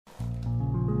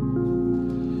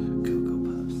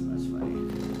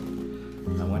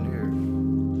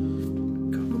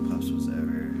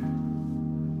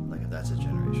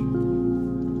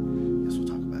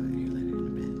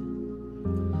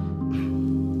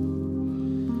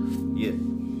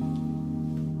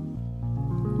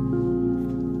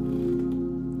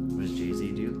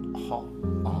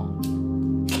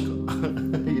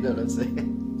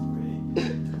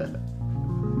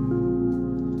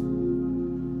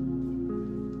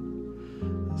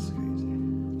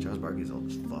Sparky's old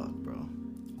as fuck, bro.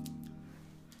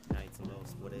 Nights and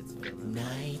lows, what it's feeling.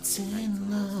 Nights and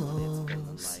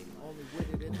lows.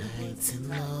 Nights and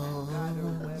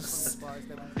lows.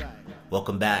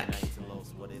 Welcome back.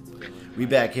 We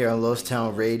back here on Los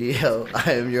Town Radio.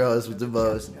 I am your host with the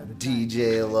most,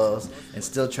 DJ Los, and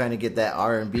still trying to get that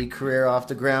R&B career off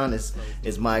the ground is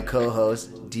my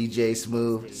co-host DJ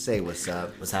Smooth. Say what's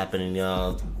up. What's happening,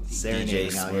 y'all? Serenading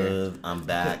DJ out Smooth. I'm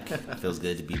back. Feels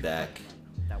good to be back.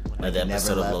 Another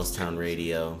episode of Los Town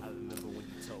Radio.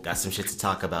 Got some shit to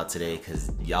talk about today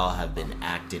because y'all have been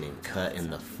acting and cutting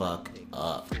the fuck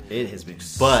up. It has been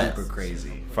super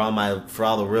crazy. For all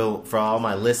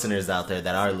my listeners out there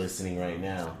that are listening right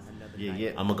now,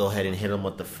 I'm gonna go ahead and hit them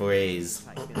with the phrase.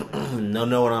 They'll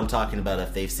know what I'm talking about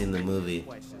if they've seen the movie.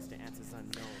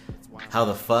 How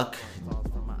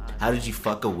did you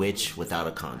fuck a witch without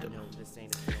a condom?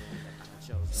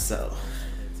 So,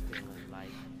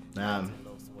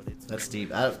 that's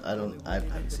deep. I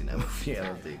haven't seen that movie, I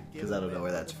don't think, because I don't know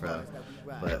where that's from.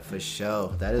 But for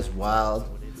sure, that is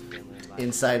wild.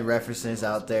 Inside references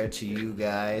out there to you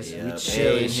guys. Yeah. We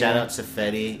chilling. Hey, shout out to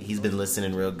Fetty. He's been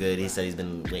listening real good. He said he's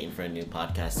been waiting for a new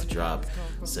podcast to drop.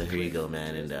 So here you go,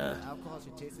 man. And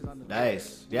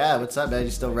nice. Yeah, what's up, man? You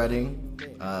still running?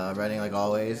 Running like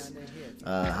always.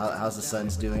 How's the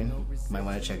Suns doing? Might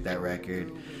want to check that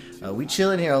record. We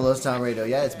chilling here on Los Town Radio.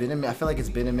 Yeah, I feel like it's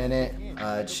been a minute.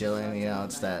 Chilling, you know,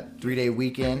 it's that 3-day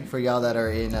weekend for y'all that are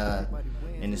in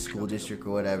the school district or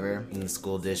whatever. In the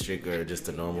school district or just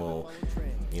a normal,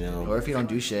 you know. Or if you don't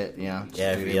do shit, you know.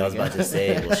 Yeah, I was about to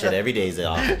say, well, shit, every day's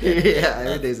off. Yeah,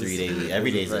 every day's 3 day.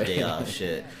 Every day's a day off.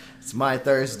 Shit. It's my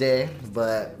Thursday,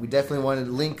 but we definitely wanted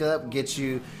to link up, get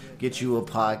you a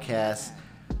podcast.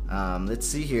 Let's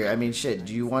see here. I mean, shit,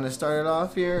 do you want to start it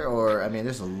off here? Or, I mean,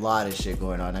 there's a lot of shit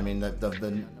going on. I mean, the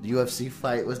UFC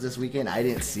fight was this weekend. I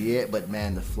didn't see it, but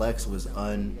man, the flex was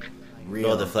unreal.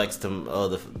 Oh, the flex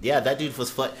that dude was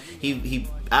flex. He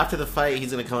after the fight,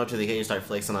 he's gonna come up to the gate and start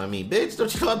flexing on me. Bitch,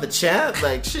 don't you know I'm the champ?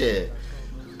 Like, shit.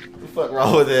 What the fuck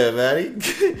wrong with him, man?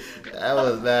 I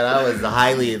was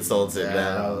highly insulted,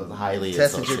 man. I was highly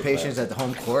insulted. Tested your patience at the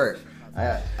home court.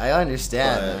 I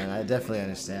understand, man. I definitely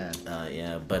understand.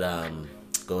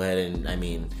 Go ahead and, I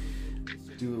mean,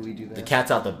 do what we do. The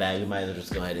cat's out the bag. We might as well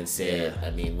just go ahead and say it. I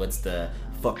mean, what's the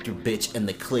fuck your bitch and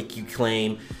the clique you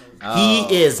claim? Oh.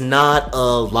 He is not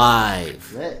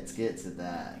alive. Let's get to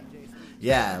that.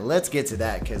 Yeah, let's get to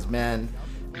that because, man,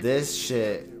 this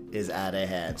shit is out of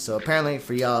hand. So apparently,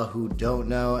 for y'all who don't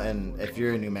know, and if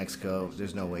you're in New Mexico,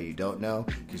 there's no way you don't know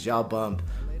because y'all bump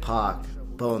Pac,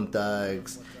 Bone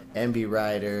Thugs, MB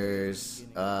Riders,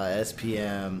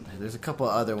 SPM. There's a couple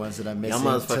other ones that I'm missing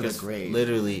to the grave.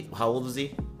 Literally, how old was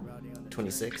he?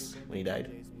 26 when he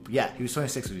died? Yeah, he was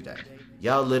 26 when he died.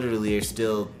 Y'all literally are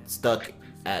still stuck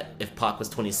at if Pac was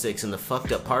 26, and the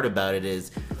fucked up part about it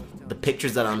is the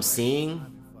pictures that I'm seeing,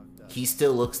 he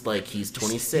still looks like he's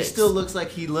 26. He still looks like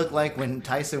he looked like when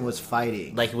Tyson was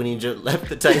fighting. Like when he left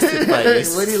the Tyson fight.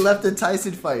 When he left the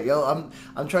Tyson fight. Yo,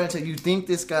 I'm trying to tell you, think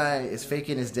this guy is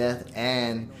faking his death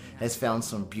and has found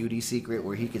some beauty secret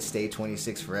where he could stay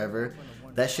 26 forever.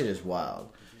 That shit is wild.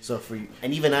 So for you,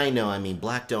 and even I know, I mean,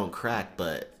 black don't crack,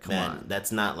 but come on,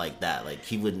 that's not like that. Like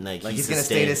he wouldn't like he's gonna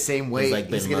stay the same weight.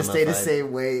 He's gonna stay the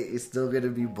same weight. He's still gonna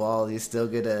be bald. He's still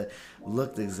gonna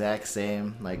look the exact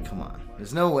same. Like, come on,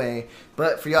 there's no way.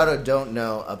 But for y'all that don't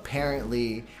know,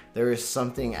 apparently there is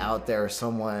something out there,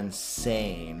 someone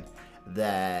saying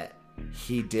that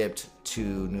he dipped to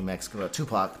New Mexico.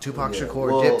 Tupac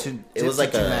Shakur dipped to. It was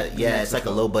like it's like a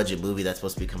low budget movie that's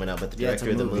supposed to be coming out. But the director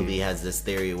of the movie has this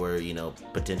theory where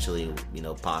potentially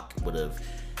Pac would have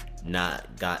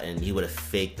not gotten. He would have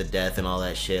faked the death and all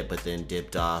that shit, but then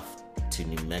dipped off to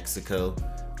New Mexico,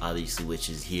 obviously, which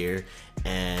is here,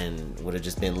 and would have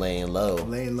just been laying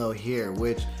low here,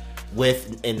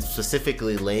 and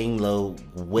specifically laying low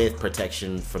with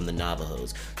protection from the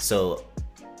Navajos. So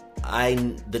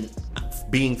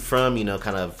being from,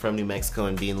 kind of from New Mexico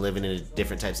and living in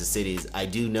different types of cities, I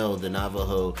do know the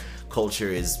Navajo culture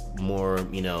is more,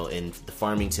 in the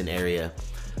Farmington area.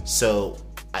 So,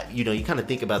 you kind of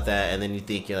think about that, and then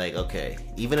you're like, okay,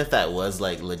 even if that was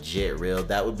like legit real,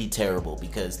 that would be terrible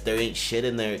because there ain't shit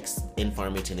in there in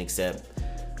Farmington except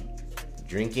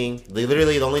drinking.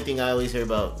 Literally, the only thing I always hear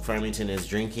about Farmington is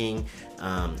drinking,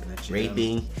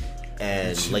 raping.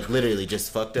 And like literally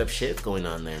just fucked up shit going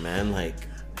on there, man. Like,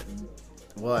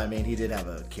 well, I mean, he did have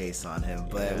a case on him,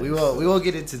 but we will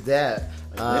get into that.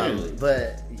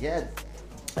 But yeah,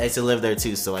 I used to live there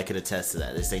too, so I could attest to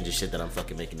that. This ain't just shit that I'm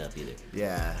fucking making up either.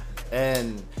 Yeah,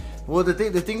 and well, the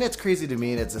thing that's crazy to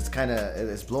me, and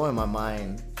it's blowing my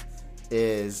mind,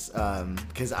 is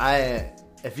because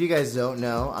if you guys don't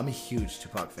know, I'm a huge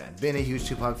Tupac fan. Been a huge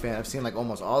Tupac fan. I've seen like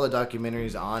almost all the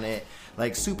documentaries on it.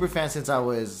 Like super fan since I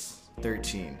was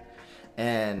 13.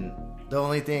 And the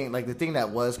only thing, like the thing that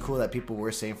was cool that people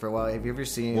were saying for a while, have you ever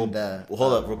seen the...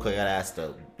 Hold up real quick, I gotta ask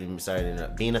though. I'm sorry to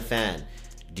interrupt. Being a fan,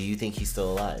 do you think he's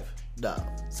still alive? No.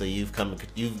 So you've come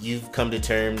to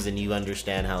terms and you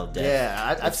understand how death...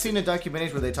 Yeah, I've seen the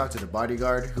documentaries where they talk to the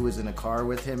bodyguard who was in a car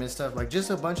with him and stuff. Like just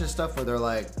a bunch of stuff where they're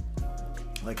like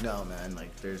no man,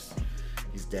 like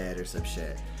he's dead or some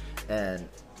shit.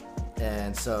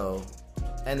 And so...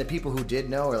 And the people who did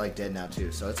know are like dead now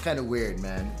too, so it's kind of weird,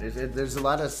 man. There's a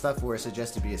lot of stuff where it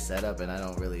suggests to be a setup, and I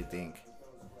don't really think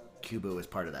Cuba was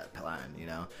part of that plan, you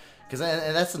know? Because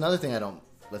and that's another thing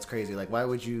that's crazy. Like, why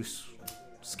would you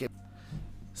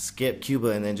skip Cuba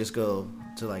and then just go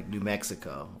to like New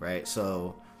Mexico, right?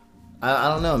 So I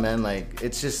don't know, man. Like,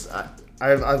 it's just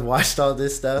I've watched all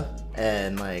this stuff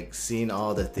and like seen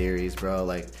all the theories, bro.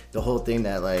 Like the whole thing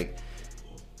that like.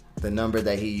 The number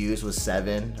that he used was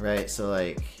 7, right? So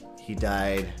like he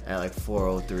died at like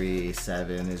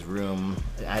 4:03:07. His room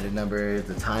added number,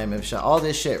 the time of shot, all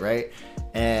this shit, right?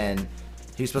 And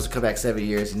he was supposed to come back 7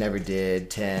 years. He never did.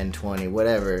 10, 20,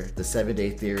 whatever. The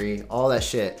 7-day theory, all that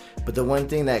shit. But the one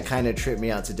thing that kind of tripped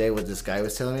me out today was this guy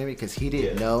was telling me because he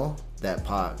didn't know that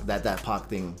Pac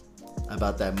thing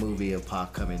about that movie of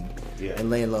Pac coming and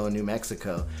laying low in New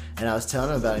Mexico. And I was telling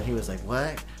him about it. And he was like,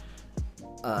 "What?"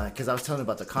 Because I was telling him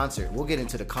about the concert. We'll get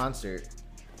into the concert.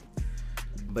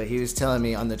 But he was telling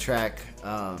me on the track,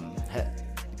 oh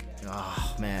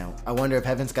man, I wonder if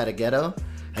Heaven's Got a Ghetto.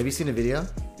 Have you seen the video?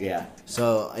 Yeah.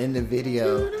 So in the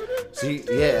video, so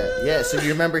you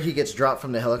remember he gets dropped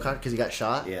from the helicopter because he got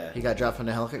shot? Yeah. He got dropped from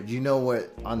the helicopter. Do you know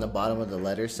what on the bottom of the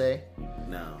letters say?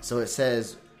 No. So it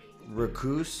says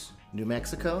Recluse, New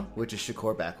Mexico, which is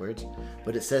Shakur backwards,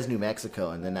 but it says New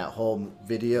Mexico, and then that whole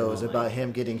video is about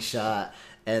him getting shot,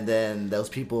 and then those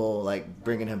people like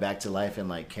bringing him back to life and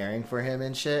like caring for him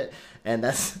and shit, and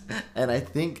I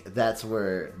think that's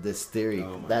where this theory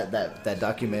that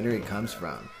documentary comes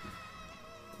from.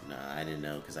 No, I didn't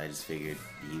know because I just figured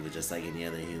he was just like any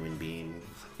other human being.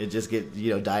 It just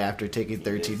die after taking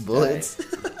 13 bullets.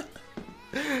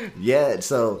 Yeah,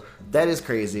 so that is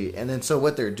crazy. And then so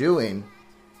what they're doing,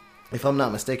 if I'm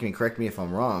not mistaken, correct me if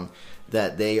I'm wrong,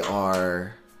 that they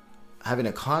are having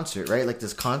a concert, right? Like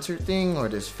this concert thing or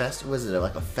this was it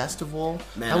like a festival?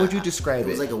 Man, how would you describe it?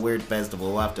 It was like a weird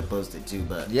festival. We'll have to post it too,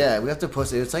 but... Yeah, we have to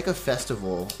post it. It's like a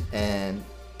festival, and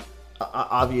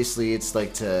obviously it's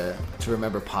like to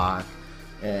remember Pac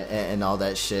and all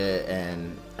that shit,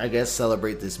 and I guess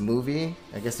celebrate this movie.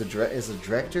 I guess the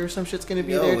director or some shit's gonna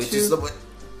be there too,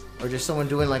 or just someone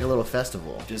doing like a little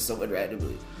festival. Just someone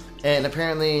randomly. And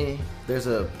apparently there's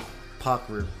a Pac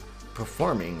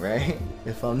performing, right?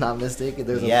 If I'm not mistaken,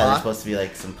 there's there's supposed to be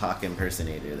like some Pac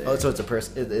impersonator there. Oh, so it's a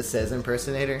person. It says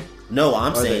impersonator. No,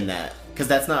 I'm saying that because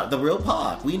that's not the real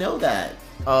Pac. We know that.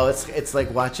 Oh, it's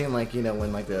like watching like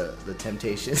when like the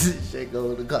Temptations and shit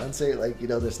go to concert, like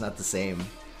there's not the same.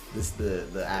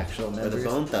 The actual members. Or the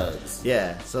Bone Thugs.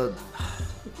 Yeah. So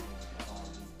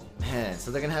man,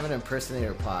 so they're gonna have an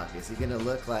impersonator Pac. Is he gonna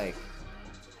look like?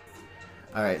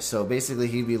 All right, so basically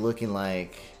he'd be looking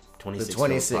like 26 the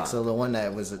 26, so the one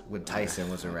that was when Tyson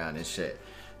was around and shit.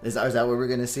 Is that what we're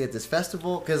gonna see at this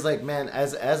festival? Because like, man,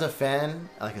 as a fan,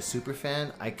 like a super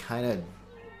fan, I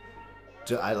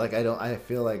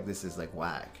feel like this is like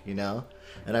whack,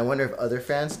 and I wonder if other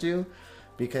fans do,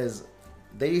 because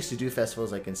they used to do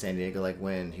festivals like in San Diego, like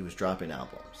when he was dropping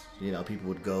albums. People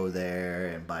would go there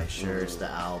and buy shirts, the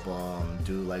album,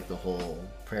 do like the whole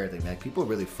prayer thing. Like people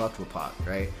really fucked with Pac,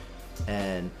 right?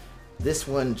 And this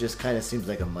one just kind of seems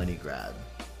like a money grab.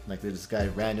 Like this guy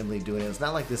randomly doing it. It's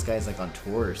not like this guy's like on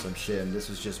tour or some shit and this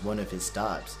was just one of his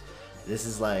stops. This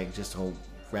is like just a whole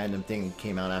random thing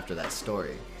came out after that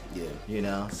story.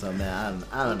 Yeah. So man,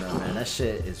 I don't know, man. That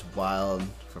shit is wild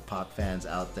for Pac fans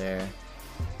out there.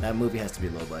 That movie has to be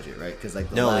low budget, right? Because like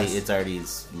it's already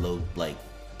low. Like,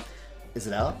 is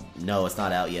it out? No, it's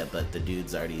not out yet. But the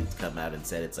dude's already come out and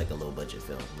said it's like a low budget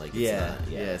film. Like,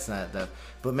 it's not that.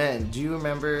 But man, do you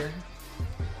remember?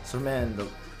 So man, do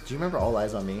you remember All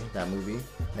Eyes on Me? That movie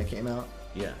that came out.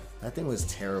 Yeah, that thing was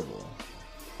terrible.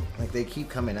 Like they keep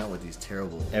coming out with these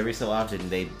terrible. Every so often,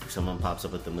 someone pops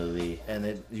up with the movie, and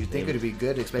you think it'd be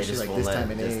good, especially like this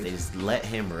time of age. They just let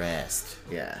him rest.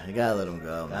 Yeah, you gotta let him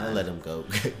go. Gotta let him go.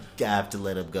 Have to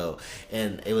let him go.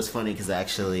 And it was funny because I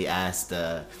actually asked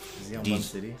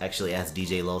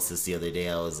DJ Losis the other day.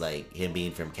 I was like, him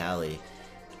being from Cali,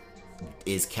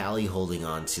 is Cali holding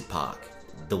on to Pac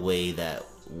the way that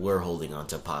we're holding on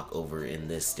to Pac over in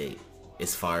this state?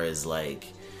 as far as like,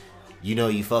 you know,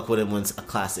 you fuck with him once a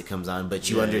classic comes on, but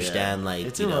you understand like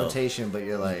it's you in know, rotation, but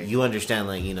you're like you understand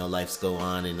like, you know, life's go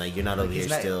on and like you're not over here he's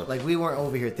not, still. like we weren't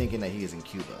over here thinking that he is in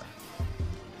Cuba.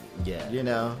 Yeah, You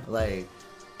know, like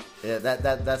yeah,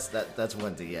 that's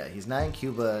one thing. Yeah, he's not in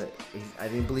Cuba. I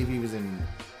didn't believe he was in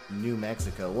New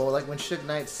Mexico. Well, like when Suge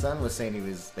Knight's son was saying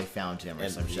they found him or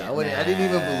And- some shit. yeah, I didn't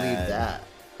even man. believe that.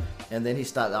 And then he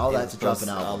stopped all that to drop an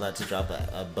album. All that to drop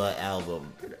a butt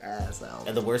album. Ass album.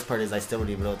 And the worst part is I still don't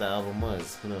even know what that album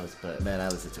was. Who knows? But Man, I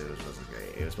listened to it. It wasn't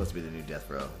great. It was supposed to be the new Death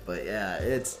Row. But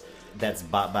yeah, that's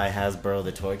bought by Hasbro,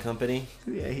 the toy company.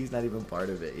 yeah, he's not even part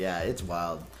of it. Yeah, it's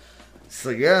wild. So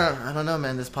yeah, I don't know,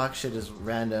 man. This Pac shit is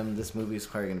random. This movie is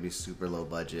probably gonna be super low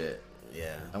budget.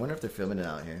 Yeah. I wonder if they're filming it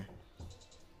out here.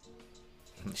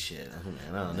 Shit,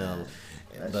 I don't know.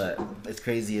 That But it's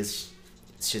crazy as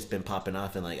shit's been popping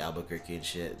off in like Albuquerque and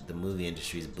shit. The movie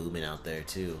industry's booming out there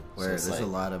too. So Where it's there's like,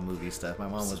 a lot of movie stuff. My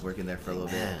mom was working there for a little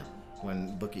Man. bit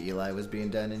when Book of Eli was being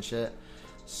done and shit.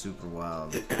 Super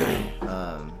wild.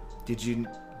 Did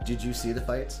you see the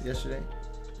fights yesterday?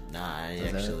 Nah,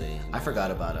 I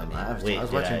forgot about them. I was did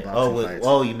watching boxing fights.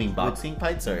 Oh, you mean boxing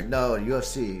fights or? No,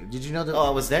 UFC. Did you know that? Oh, I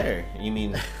was there. You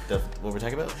mean what we're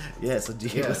talking about? Yeah, so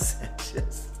Diego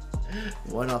Sanchez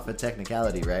won off a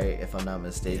technicality, right? If I'm not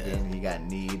mistaken, he got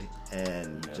kneed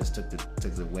and just took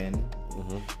the win.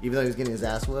 Mm-hmm. Even though he was getting his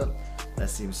ass whooped, that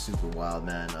seems super wild,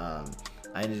 man.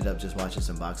 I ended up just watching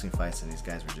some boxing fights, and these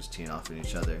guys were just teeing off at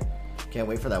each other. Can't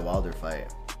wait for that Wilder fight.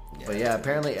 But yeah,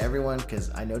 apparently everyone,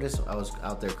 because I noticed I was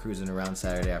out there cruising around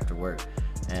Saturday after work,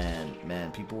 and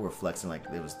man, people were flexing like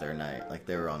it was their night, like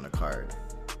they were on the card.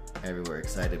 Everywhere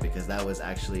excited because that was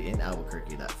actually in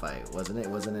Albuquerque, that fight, wasn't it?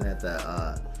 Wasn't it at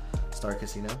the Star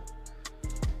Casino?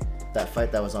 That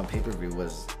fight that was on pay-per-view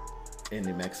was in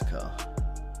New Mexico.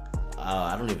 Oh,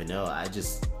 I don't even know. I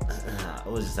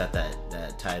was just at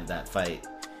that fight.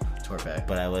 Torpac.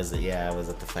 But I was at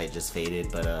the fight, just faded.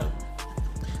 But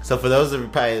so for those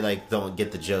that probably like don't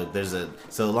get the joke,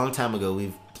 so a long time ago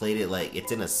we've played it like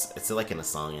it's like in a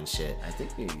song and shit. I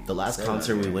think The last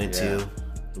concert we went to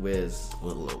with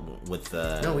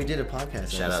no, we did a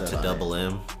podcast. Shout out to Double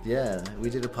M. Yeah, we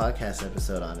did a podcast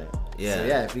episode on it. Yeah. So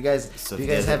yeah, if you guys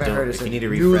haven't don't- heard us, if you need a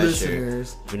new refresher,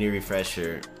 listeners,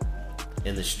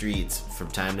 in the streets from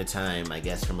time to time, I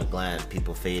guess from a glance,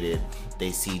 people faded. They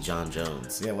see John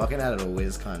Jones. yeah, walking out of a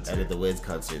Wiz concert. Out of the Wiz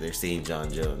concert, they're seeing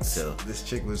John Jones. So This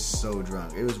chick was so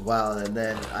drunk. It was wild. And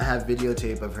then I have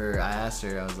videotape of her. I asked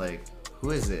her, I was like, who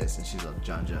is this? And she's like,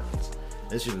 John Jones.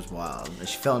 This shit was wild. And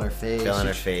she fell on her face.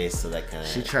 So that kind of.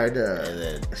 She tried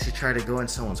to go in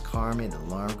someone's car, made the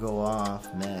alarm go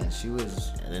off. Man, she was.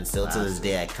 And then still to this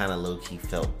day, I kind of low key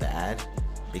felt bad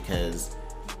because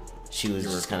she was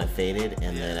just kind of faded,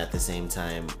 and then at the same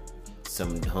time,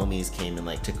 some homies came and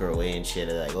like took her away and shit.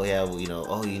 Like, oh yeah, well, you know,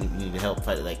 oh you need help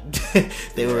fight. Like,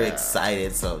 they were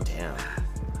excited. So damn,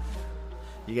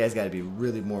 You guys got to be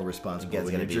really more responsible. you guys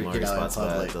when gotta be you're more drinking out in responsible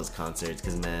public. at those concerts,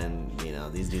 because man, you know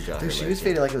these dudes out here. Dude, she was lurking.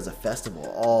 faded like it was a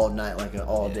festival all night, like an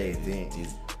all day thing.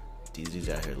 These dudes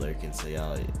out here lurking. So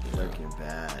y'all, Lurking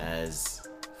bad. as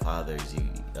fathers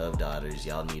of daughters,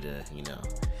 y'all need to, you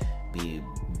know,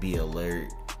 be alert.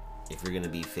 If you're gonna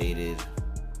be faded,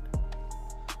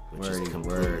 which is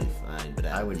completely fine, but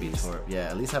I would be tore. Yeah,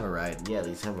 at least have a ride. Yeah, at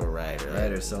least have a ride, right?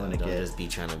 Right, or someone to don't get- just be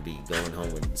trying to be going home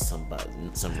with some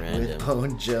random. With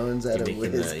Bone Jones at a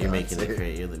Wiz You're making the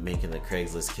concert.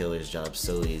 Craigslist killer's job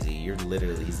so easy. He's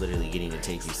literally getting to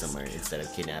take you somewhere instead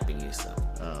of kidnapping you. So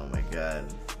Oh my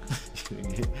god.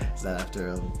 Is that after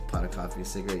a pot of coffee, a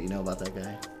cigarette? You know about that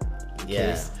guy?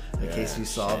 In case you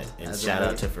solved. shit. And as shout of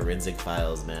out late. to Forensic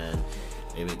Files, man.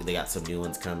 Maybe they got some new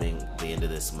ones coming the end of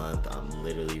this month. I'm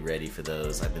literally ready for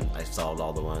those. I've solved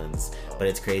all the ones, but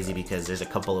it's crazy because there's a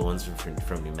couple of ones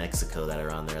from New Mexico that are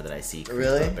on there that I see creep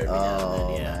Really? up every now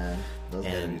and then. Yeah, Man. Those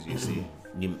and babies you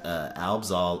see.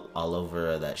 Alb's all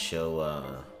over that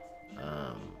show.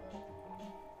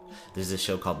 There's a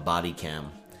show called Body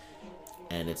Cam,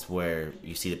 and it's where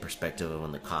you see the perspective of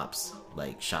when the cops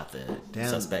like shot the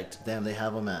suspect. Damn, they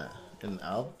have them at an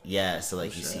Alp? Yeah, so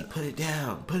like you shit. see, put it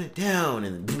down,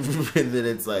 and then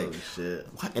it's like, Holy shit.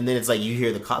 what? And then it's like you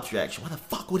hear the cops' reaction. Why the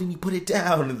fuck wouldn't you put it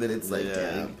down? And then it's like,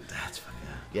 damn. That's fucking.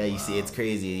 Yeah, you see, it's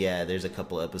crazy. Yeah, there's a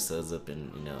couple episodes up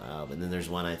in Alb, and then there's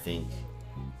one I think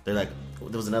there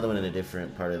was another one in a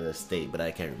different part of the state, but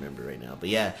I can't remember right now. But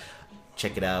yeah,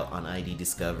 check it out on ID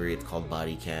Discovery. It's called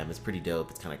Body Cam. It's pretty dope.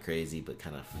 It's kind of crazy, but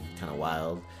kind of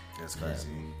wild. That's crazy.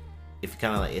 If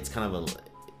kind of like it's kind of a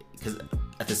because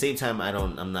at the same time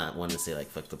I'm not one to say like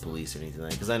fuck the police or anything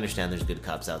like, because I understand there's good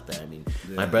cops out there. I mean,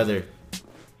 my brother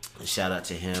Shout out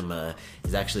to him.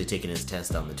 He's actually taking his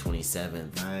test on the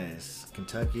 27th. Nice.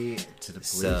 Kentucky to the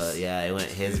police. So yeah, it went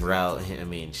his route. I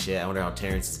mean, shit. I wonder how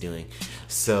Terrence is doing.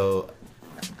 So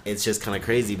it's just kind of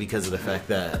crazy because of the fact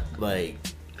that, like,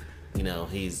 you know,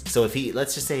 if he,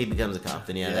 let's just say he becomes a cop,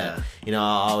 then that, you know,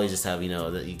 I'll always just have, you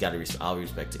know, that you gotta I'll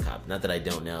respect a cop. Not that I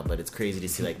don't now, but it's crazy to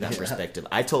see like that perspective.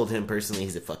 I told him personally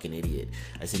he's a fucking idiot.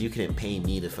 I said, you couldn't pay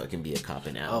me to fucking be a cop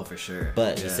an hour. Oh, for sure.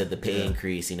 But he said the pay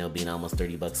increase, you know, being almost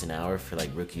 $30 an hour for like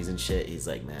rookies and shit. He's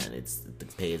like, man, the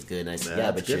pay is good. And I said,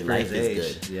 yeah, but your life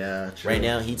is good. Yeah, true. Right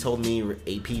now, he told me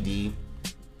APD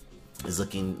is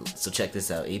looking. So check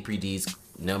this out. APD's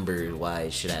number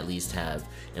wise should at least have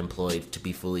employed to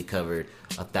be fully covered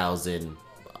 1,000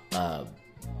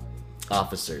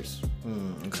 officers.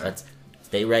 Okay.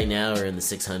 They right now are in the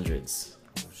 600s.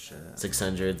 Oh, shit.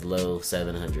 600s, low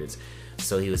 700s.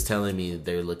 So he was telling me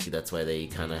they're looking. That's why they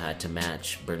kind of had to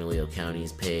match Bernalillo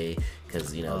County's pay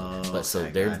because, you know. But so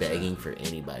they're begging for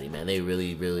anybody, man. They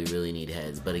really, really, really need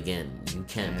heads. But again, you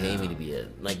can't pay me to be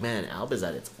man. Alba's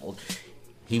at its old.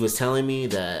 He was telling me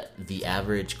that the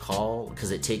average call,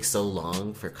 because it takes so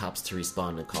long for cops to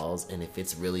respond to calls, and if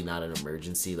it's really not an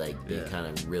emergency, like they kind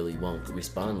of really won't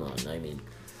respond long. I mean,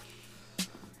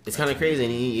 it's kind of crazy,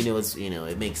 and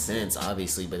it makes sense,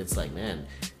 obviously, but it's like, man,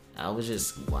 I was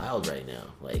just wild right now,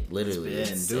 like literally.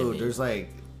 Dude, there's like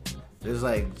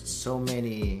so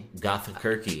many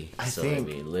Gothakirky.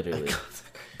 Literally.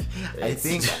 I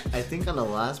think on the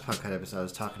last podcast episode I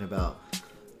was talking about.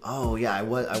 Oh yeah, I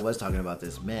was talking about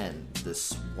this, man. The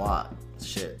SWAT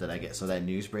shit that I get. So that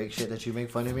news break shit that you make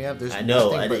fun of me of. There's I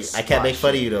know. I can't make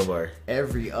fun of you no more.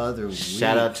 Every other week.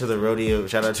 Shout out to Rodeo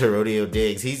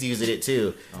Diggs. He's using it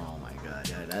too. Oh my god,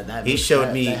 yeah, that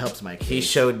helps my case. He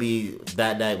showed me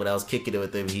that night when I was kicking it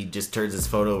with him. He just turns his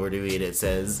phone over to me and it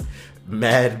says,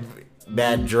 "Mad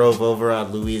drove over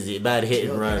on Louisiana. Bad hit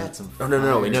and run."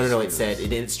 No. It said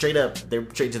it straight up. They're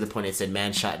straight to the point. It said,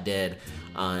 "Man shot dead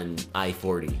on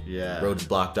I-40. Yeah, roads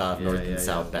blocked off north and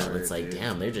southbound." It's like,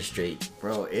 damn, they're just straight.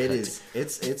 Bro, it's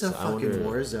a fucking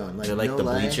war zone. Like, they're like the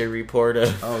Bleacher Report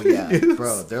of. Oh yeah,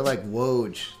 bro. They're like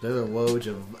Woj. They're the Woj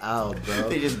of Al, bro.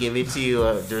 They just give it to you.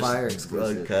 Fire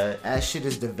exclusive. Cut. As shit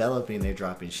is developing, they're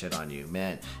dropping shit on you,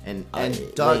 man. And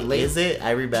dog, is it?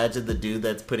 I imagine the dude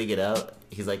that's putting it out.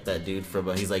 He's like that dude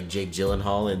from. He's like Jake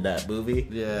Gyllenhaal in that movie.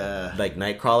 Yeah. Like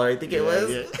Nightcrawler, I think it was.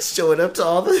 Yeah. Showing up to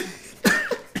all the.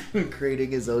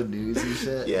 Creating his own news and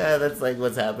shit. Yeah, that's like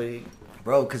what's happening,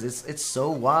 bro. Because it's so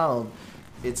wild.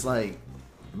 It's like,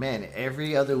 man,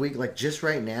 every other week, like just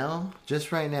right now.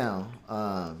 Watch,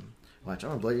 I'm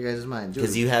gonna blow you guys' mind, dude.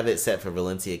 Because you have it set for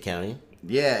Valencia County.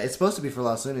 Yeah, it's supposed to be for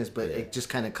Las Lunas, but it just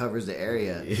kind of covers the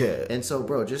area. Yeah. And so,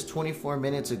 bro, just 24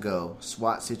 minutes ago,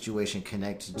 SWAT situation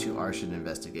connected to arson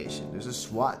investigation. There's a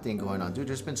SWAT thing going on, dude.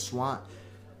 There's been SWAT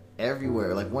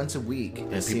everywhere, like once a week.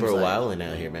 And people are wilding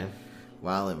out here, man.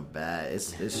 Wild and bad.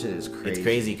 This shit is crazy. It's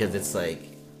crazy because it's like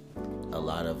a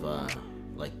lot of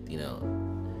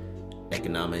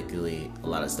economically a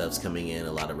lot of stuff's coming in,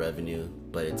 a lot of revenue,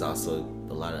 but it's also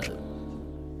a lot of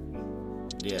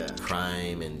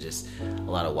crime and just a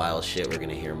lot of wild shit we're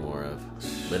gonna hear more of.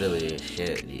 Literally,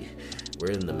 shit.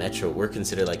 We're in the metro. We're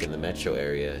considered like in the metro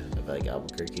area of like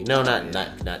Albuquerque. No,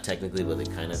 not technically, but they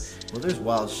kind of. Well, there's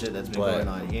wild shit that's been going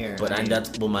on here. But I'm trying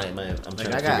to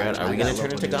figure out. Are we gonna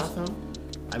turn into Gotham?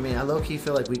 I mean, I low-key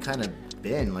feel like we kind of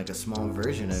been like a small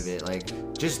version of it. Like,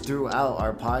 just throughout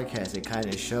our podcast, it kind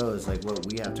of shows like what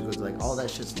we have to go through. Like, all that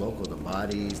shit's local. The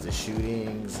bodies, the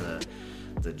shootings,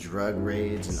 the drug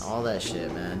raids, and all that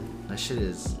shit, man. That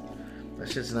shit's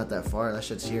not that far. That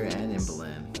shit's here and in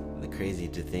Belen. The crazy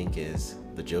to think is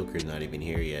the Joker's not even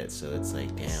here yet, so it's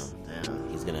like, damn.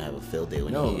 He's gonna have a field day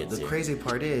when he gets here. The crazy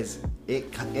part is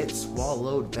it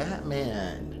swallowed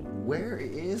Batman. Where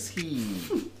is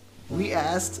he? We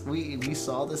asked, we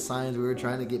saw the signs, we were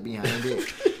trying to get behind it.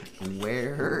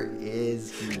 Where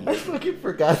is he? I fucking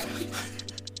forgot.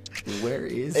 Where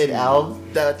is he?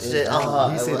 That shit.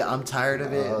 He said, I'm tired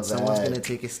of it. Someone's going to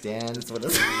take a stand.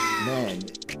 Man,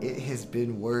 it has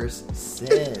been worse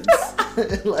since.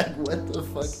 Like, what the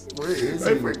fuck? Where is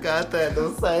he? I forgot that.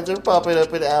 Those signs are popping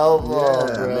up in Alva,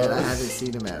 bro. Man, I haven't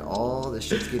seen him at all. The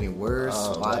shit's getting worse.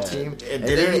 SWAT team.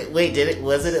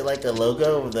 Wasn't it like a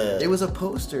logo of the... It was a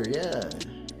poster, yeah.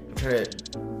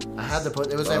 I had the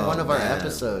post. It was on one of our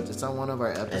episodes. It's on one of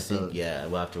our episodes. I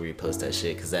think, we'll have to repost that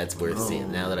shit because that's worth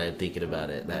seeing. Now that I'm thinking about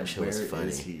it, that shit was funny.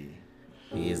 Is he?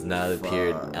 He has not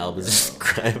appeared. Alba's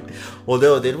crime. Well,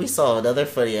 no. Then we saw another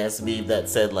funny ass meme that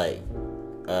said like,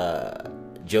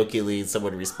 jokingly,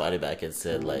 someone responded back and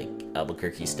said like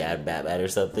Albuquerque stabbed Batman or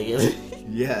something.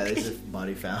 Yeah, it's just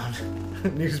body found.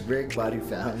 News break, body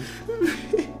found.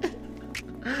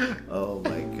 Oh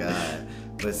my god.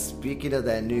 But speaking of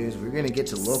that news, we're gonna get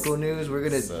to local news. We're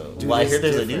gonna do Well, I this hear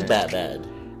there's a different. new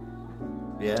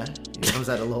Batman. Yeah? He comes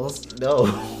out of Lowell's? No.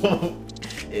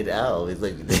 In Al. It's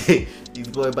like he's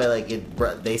going by like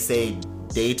they say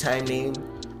daytime name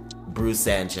Bruce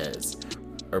Sanchez.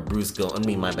 Or Bruce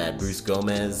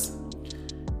Gomez.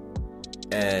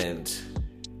 And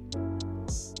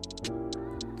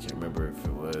can't remember if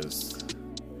it was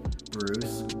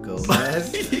Bruce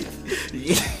Gomez?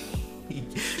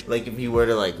 like if you were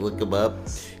to like look him up,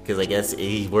 because I guess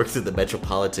he works in the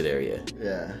metropolitan area.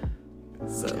 Yeah.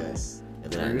 So Okay.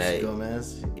 and then Bruce at night,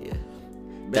 Gomez? yeah.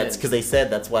 That's because they said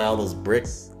that's why all those brick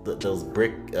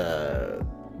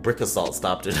assault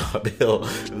stopped in our bill.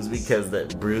 It was because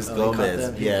that Bruce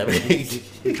Gomez,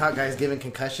 He caught guys giving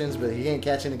concussions, but he ain't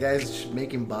catching the guys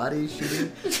making bodies,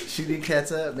 shooting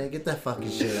cats up. Man, get that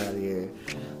fucking shit out of here.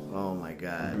 Oh my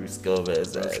god. Bruce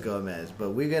Gomez. Bruce Gomez.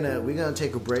 But we're gonna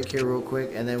take a break here real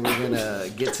quick, and then we're gonna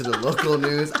get to the local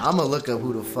news. I'm gonna look up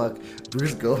who the fuck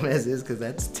Bruce Gomez is, because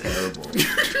that's terrible.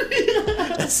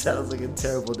 That sounds like a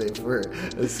terrible name for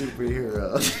a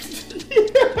superhero.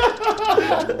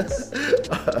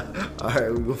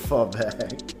 Alright, we will fall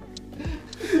back.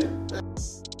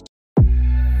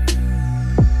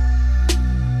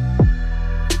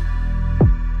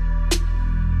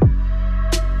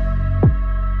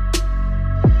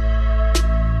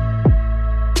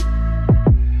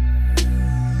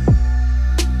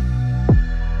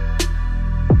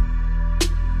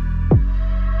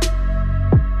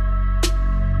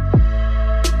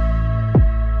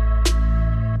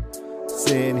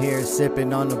 Sitting here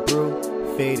sipping on the brew,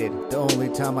 faded. The only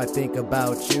time I think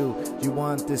about you. You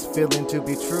want this feeling to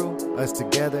be true? Us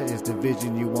together is the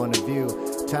vision you want to view.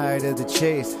 Tired of the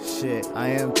chase, shit, I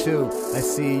am too. I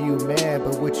see you mad,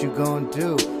 but what you gonna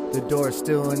do? The door's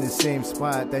still in the same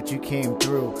spot that you came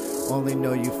through. Only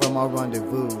know you from our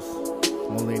rendezvous.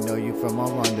 Only know you from our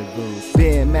rendezvous.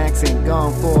 Ben Max ain't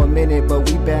gone for a minute,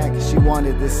 but we back. She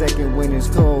wanted the second winter's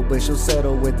cold, but she'll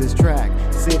settle with this track.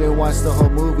 Sit and watch the whole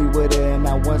movie with her and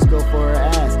not once go for her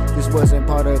ass. This wasn't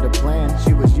part of the plan.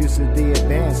 She was used to the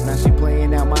advance. Now she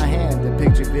playing out my hand. The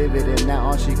picture vivid and now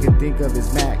all she can think of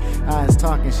is Mac. Eyes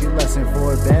talking, she lusting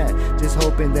for a bag. Just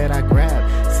hoping that I grab.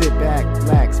 Sit back,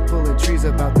 relax, pulling trees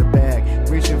up out the bag.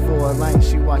 Reaching for a light,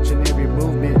 she watching every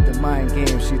movement. The mind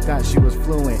game, she thought she was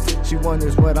fluent. She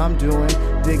wonders what I'm doing.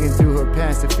 Digging through her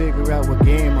past to figure out what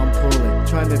game I'm pulling.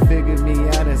 Trying to figure me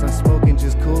out as I'm smoking,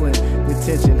 just cooling. The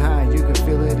tension high, you can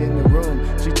feel it in the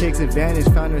room. She takes advantage,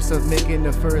 found herself making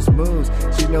the first moves.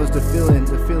 She knows the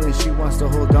feeling she wants to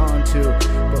hold on to.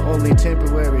 But only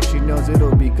temporary, she knows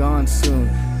it'll be gone soon.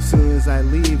 Soon as I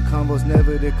leave, combos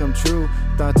never to come true.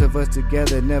 Thoughts of us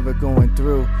together never going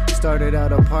through. Started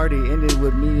out a party, ended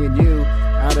with me and you.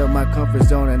 Out of my comfort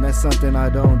zone, and that's something I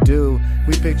don't do.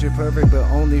 We picture perfect, but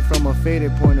only from a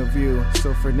faded point of view.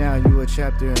 So for now, you a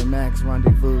chapter in Mac's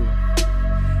rendezvous.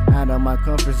 Out of my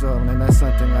comfort zone, and that's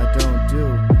something I don't do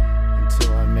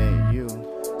until I met you.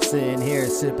 Sitting here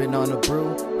sipping on a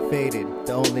brew, faded.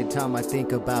 The only time I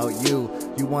think about you.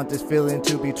 You want this feeling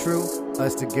to be true?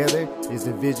 Us together is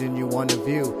the vision you want to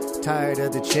view. Tired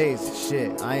of the chase,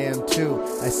 shit, I am too.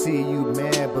 I see you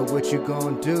mad, but what you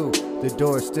gonna do? The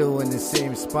door's still in the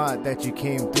same spot that you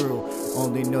came through.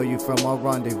 Only know you from our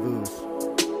rendezvous.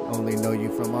 Only know you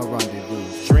from our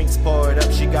rendezvous. Drinks poured up,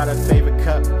 she got her favorite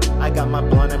cup. I got my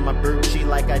blunt and my brew. She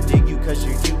like I dig you cause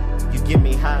you're you. You get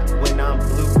me hot when I'm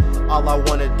blue. All I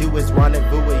wanna do is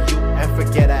rendezvous with you and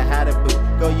forget I had a boo.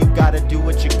 Girl, you gotta do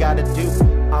what you gotta do.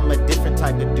 I'm a different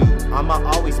type of dude. I'ma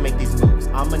always make these moves.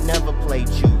 I'ma never play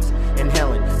choose.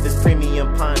 Inhaling this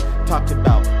premium pine. Talked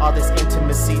about all this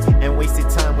intimacy and wasted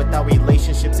time without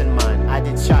relationships in mind. I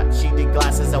did shot, she did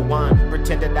glasses of wine.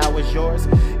 Pretended I was yours,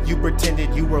 you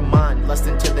pretended you were mine. Lust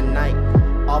into the night,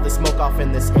 all the smoke off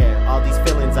in this air. All these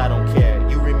feelings I don't care.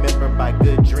 You remember by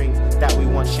good dreams that we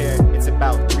once shared. It's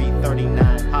about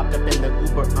 3:39. Hopped up in the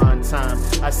Uber on time.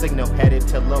 I signal headed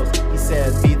to Lowe's. He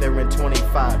said be there in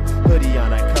 25. Hoodie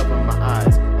on, I cover my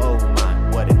eyes. Oh my,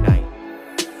 what a night.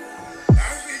 I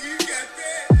said, you got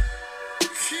that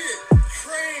shit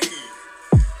trained.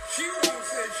 She won't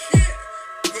say shit,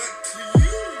 but to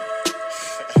you,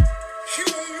 she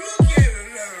won't look at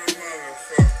another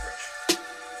motherfucker.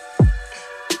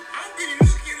 I'll be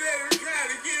looking at her trying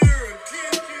to get her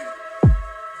attention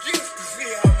just to see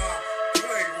how my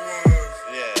play was.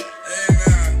 Yeah.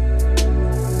 And,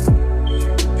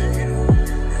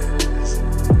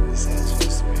 This actually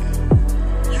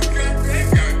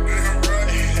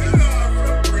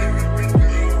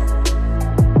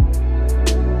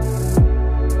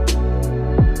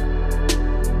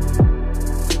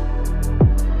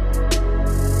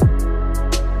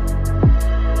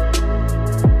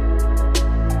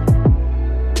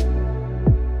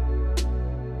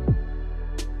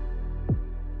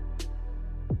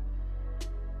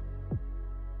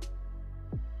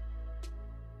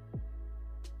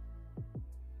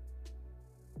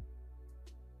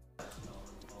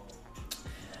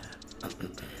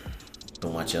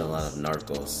watching a lot of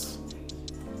Narcos.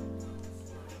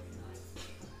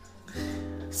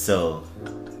 So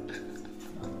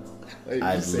Why did you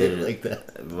I've say it literally like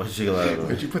that? watching a lot of.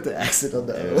 Where'd you put the accent on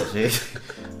the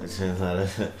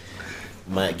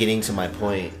O? Getting to my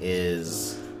point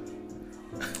is,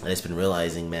 I just been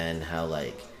realizing, man, how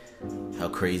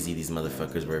crazy these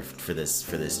motherfuckers were for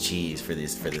this cheese, for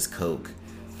this Coke,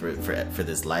 for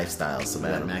this lifestyle. So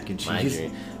man, That mac and cheese.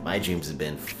 my dreams have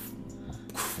been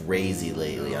crazy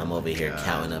lately. I'm over here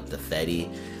counting up the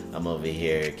Fetty. I'm over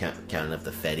here counting up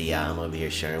the Fetty out. I'm over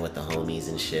here sharing with the homies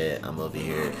and shit. I'm over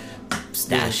here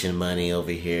stashing money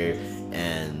over here,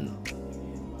 and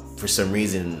for some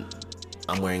reason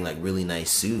I'm wearing like really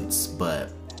nice suits,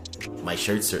 but my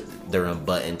shirts they're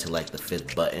unbuttoned to like the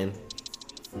 5th button,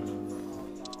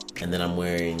 and then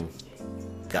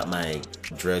got my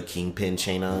drug kingpin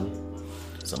chain on.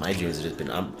 So my dreams have just been,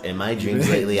 in my dreams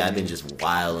lately, I've been just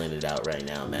wilding it out right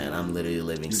now, man. I'm literally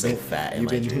living so fat in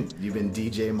my dreams. You've been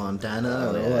DJ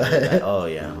Montana? Oh, or yeah. what? Oh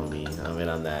yeah, homie. I've been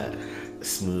on that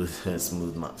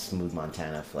smooth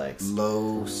Montana flex.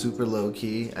 Super low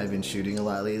key. I've been shooting a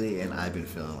lot lately, and I've been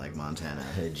feeling like Montana.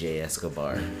 Jay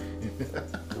Escobar.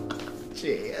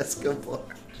 Jay Escobar.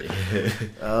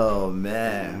 Oh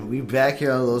man, we back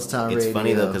here on Los Town Radio. It's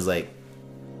funny though, because like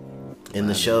in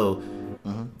the show,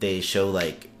 they show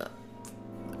like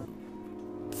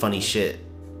funny shit.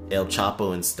 El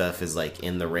Chapo and stuff is like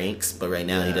in the ranks, but right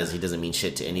now he doesn't mean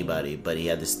shit to anybody. But he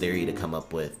had this theory to come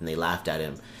up with, and they laughed at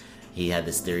him. He had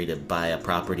this theory to buy a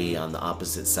property on the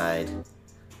opposite side,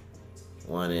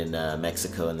 one in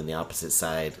Mexico, and then the opposite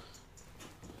side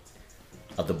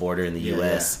of the border in the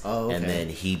U.S. Yeah. Oh, okay. And then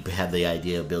he had the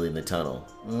idea of building the tunnel,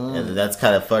 and that's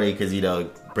kind of funny because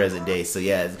present day. So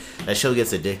yeah, that show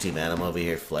gets addicting, man. I'm over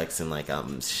here flexing like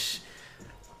I'm. It's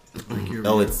pushing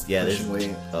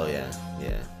weight. Oh yeah.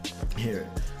 Here,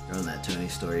 you're on that Tony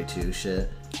Story 2 shit.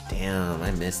 Damn,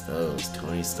 I missed those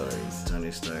Tony stories.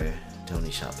 Tony Story.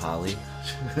 Tony shot Polly.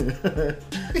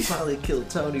 Polly killed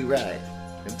Tony right,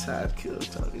 and Todd killed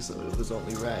Tony, so it was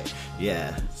only right.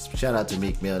 Yeah. Shout out to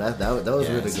Meek Mill. That was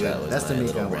really so good. that was That's the my Meek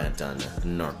little Mill rant on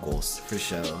Narcos. for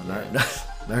sure.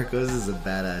 Narcos is a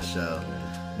badass show.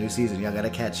 New season, y'all gotta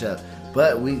catch up.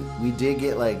 But we did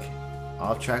get like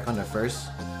off track on the first.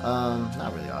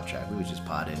 Not really off track. We were just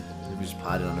potting.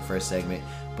 On the first segment.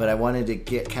 But I wanted to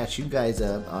catch you guys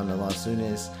up on the Las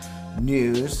Lunas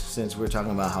news, since we're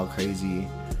talking about how crazy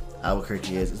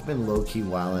Albuquerque is. It's been low-key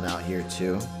wilding out here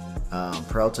too.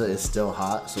 Peralta is still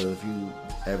hot, so if you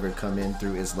ever come in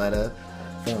through Isleta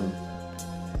from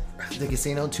the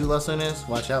casino to Las Lunas,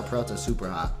 watch out. Peralta's super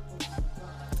hot.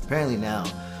 Apparently now,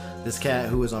 this cat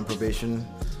who was on probation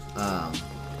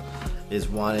is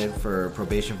wanted for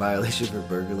probation violation for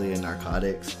burglary and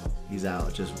narcotics. He's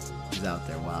out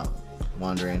there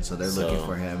wandering, so they're looking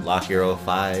for him. Lock your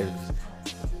 05.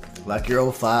 Lock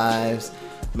your 05s.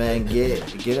 Man,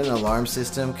 get an alarm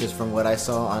system, because from what I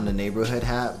saw on the neighborhood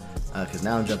app, because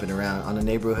now I'm jumping around, on the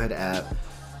neighborhood app,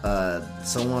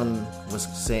 someone was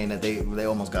saying that they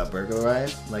almost got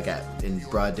burglarized, like in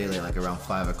broad daylight, like around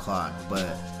 5 o'clock,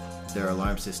 but their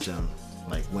alarm system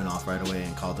like went off right away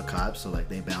and called the cops, so like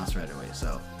they bounced right away.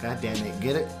 So god damn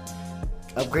it,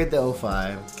 upgrade the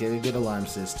 05, get a good alarm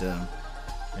system,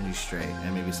 and you're straight,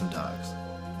 and maybe some dogs.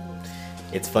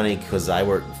 It's funny because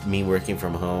working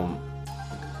from home,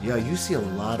 Yo, you see a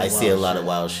lot of I see a lot of shit.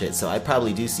 wild shit. So I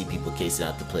probably do see people casing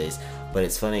out the place. But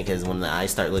it's funny because when I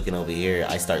start looking over here,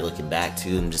 I start looking back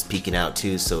too and just peeking out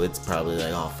too. So it's probably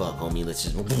like, oh fuck, homie, let's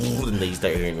just, and then you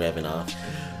start hearing revving off.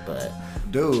 But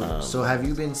Dude, so have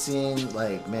you been seeing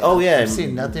like, man? oh yeah, I've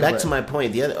seen nothing. back but to my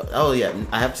point.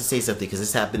 I have to say something because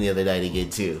this happened the other night again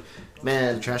too.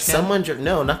 Man, trash can? someone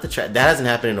no, not the trash. That hasn't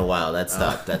happened in a while. That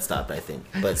stopped. That stopped, I think.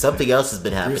 But something else has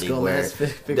been Bruce happening where Gomez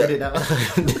figured it out.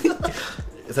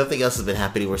 something else has been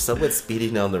happening where someone's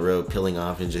speeding down the road, peeling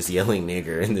off, and just yelling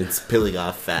 "nigger," and it's peeling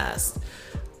off fast.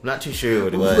 I'm not too sure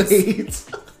what it was. Wait,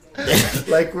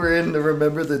 like we're in the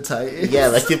Remember the Titans. Yeah,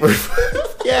 like it were.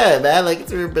 Yeah, man, like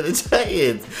it's Remember the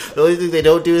Titans. The only thing they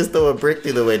don't do is throw a brick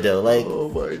through the window. Like, Oh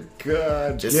my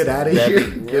god! Just Get out of let here!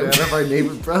 me- Get out of our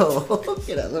neighbor, bro!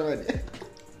 Get out of our neighbor!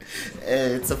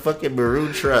 it's a fucking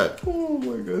maroon truck. Oh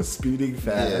my god! Speeding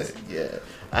fast. Yeah.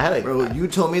 I had a Bro, you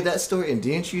told me that story, and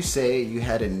didn't you say you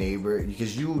had a neighbor,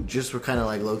 because you just were kind of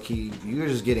like low key, you were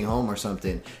just getting home or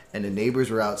something, and the neighbors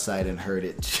were outside and heard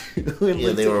it too. And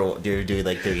Yeah, they looked were doing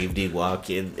like their evening walk.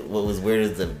 And what was weird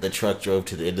is the truck drove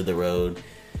to the end of the road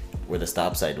where the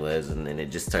stop sign was, and then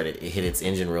it hit its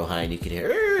engine real high, and you could hear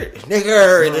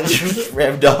 "nigger," and then it just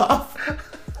revved off.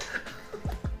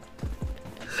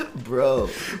 Bro,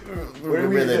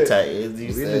 Remember the Titans? You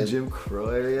we in the said Jim Crow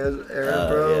era,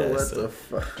 bro. yeah, What so- the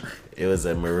fuck? it was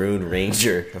a Maroon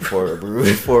Ranger, a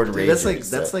Maroon Ford Dude, Ranger.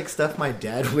 that's like stuff my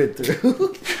dad went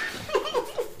through.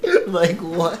 Like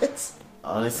what?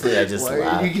 Honestly, I just Why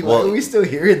laughed. why are we still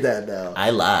hearing that now?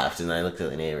 I laughed and I looked at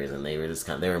the neighbors and they were just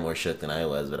they were more shook than I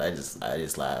was, but I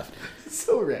just laughed.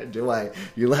 So random. Why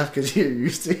you laugh because you're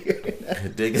used to hearing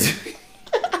that?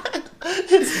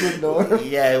 It's the norm.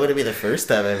 Yeah, it wouldn't be the first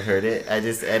time I've heard it. And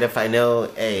if I know,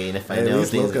 At know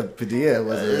least things, Loca Padilla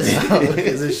wasn't around,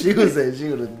 because if she was there, she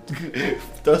would have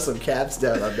throw some caps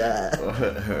down on that.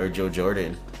 or Joe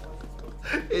Jordan.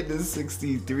 It is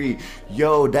 63.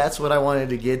 Yo, that's what I wanted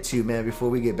to get to, man. Before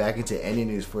we get back into any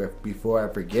news, before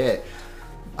I forget,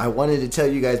 I wanted to tell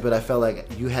you guys, but I felt like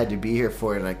you had to be here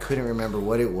for it, and I couldn't remember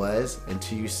what it was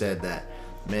until you said that.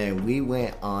 Man, we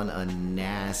went on a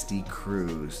nasty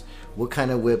cruise. What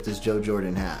kind of whip does Joe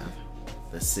Jordan have?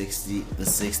 The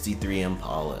 63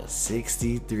 Impala.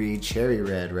 63 cherry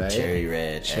red, right? Cherry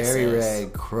red. Cherry SS.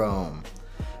 red chrome.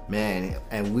 Man,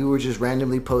 and we were just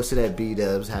randomly posted at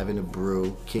B-Dubs, having a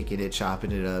brew, kicking it,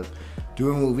 chopping it up,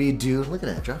 doing what we do. Look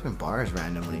at that, dropping bars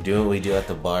randomly. Doing what we do at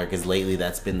the bar, because lately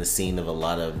that's been the scene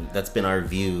of that's been our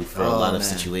view for a Oh, lot of man.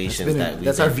 situations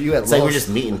That's our view at It's like we're Los. just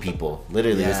meeting people.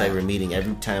 Literally, it's Yeah. like we're meeting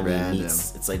every time we Random. meet.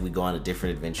 It's like we go on a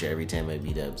different adventure every time at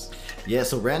B-Dubs. Yeah,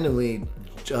 so randomly,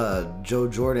 Joe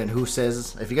Jordan, who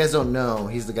says, if you guys don't know,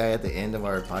 he's the guy at the end of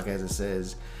our podcast that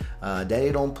says,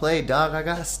 Daddy don't play, dog, I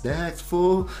got snacks,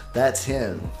 fool. That's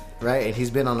him, right? And he's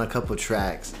been on a couple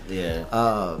tracks. Yeah.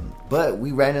 But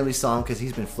we randomly saw him because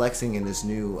he's been flexing in this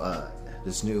new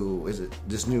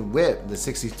whip, the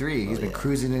 63. He's been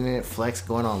cruising in it, flex,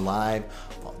 going on live,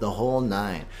 the whole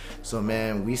nine. So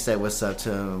man, we said what's up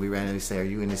to him. We randomly said, "Are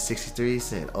you in his 63?" He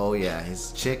said, "Oh yeah."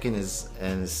 His chick and his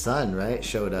son, right,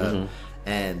 showed up.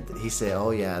 And he said,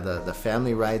 "Oh yeah, the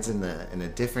family rides in a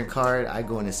different car. I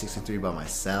go in a 63 by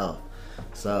myself."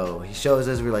 So he shows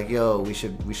us. We're like, "Yo, we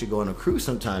should go on a cruise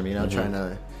sometime." You know, trying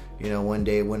to,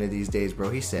 one of these days, bro.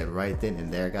 He said right then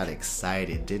and there, got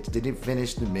excited. Didn't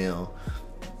finish the meal.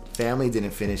 Family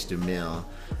didn't finish the meal.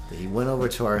 He went over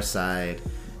to our side.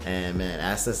 And man,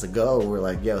 asked us to go. We're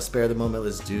like, yo, spare the moment,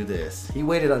 let's do this. He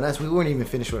waited on us. We weren't even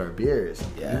finished with our beers.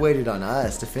 Yeah. He waited on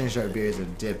us to finish our beers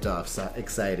and dipped off,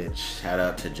 excited. Shout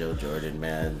out to Joe Jordan,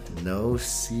 man. No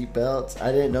seatbelts.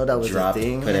 I didn't know that was Dropped, a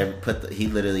thing. he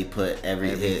literally put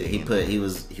Everything. he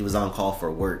was on call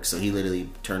for work, so he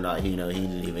literally turned on. He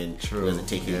didn't even True, wasn't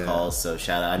taking yeah. calls. So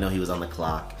shout out. I know he was on the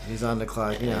clock. He's on the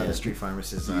clock. You know how the street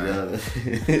pharmacists are.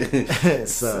 Yeah.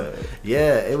 So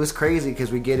yeah, it was crazy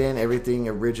because we get in everything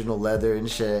original leather and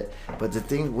shit. But the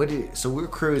thing, so we're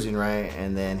cruising, right?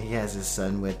 And then he has his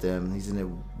son with him. He's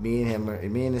me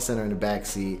and his son are in the back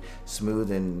seat,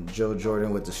 Smooth and Joe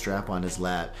Jordan with the strap on his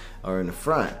lap are in the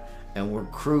front. And we're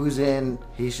cruising.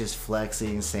 He's just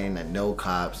flexing, saying that no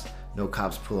cops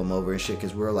pull him over and shit.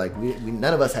 Because we're like, we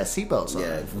none of us had seatbelts on.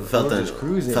 Yeah, we're just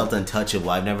cruising. felt untouchable.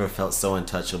 I've never felt so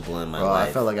untouchable in my Bro, life.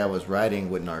 I felt like I was riding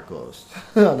with Narcos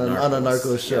on a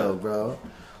Narcos show, yeah. bro.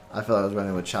 I felt I was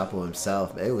riding with Chapo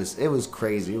himself. It was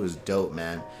crazy. It was dope,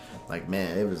 man. Like,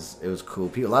 man, it was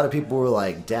cool. A lot of people were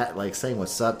like saying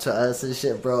what's up to us and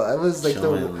shit, bro. I was like,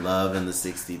 showing love in the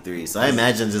 63. So I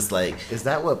imagine just like is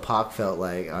that what Pac felt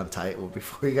like on Titan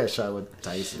before he got shot with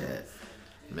Tyson?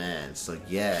 Man, so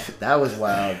yeah, that was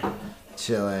wild.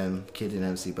 Chilling, kid in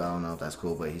MC, but I don't know if that's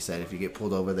cool. But he said if you get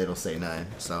pulled over, they don't say nothing.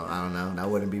 So I don't know. That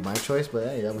wouldn't be my choice, but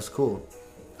hey, that was cool.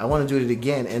 I want to do it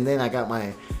again, and then I got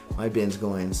my bins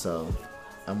going, so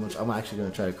I'm actually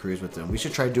gonna try to cruise with them. We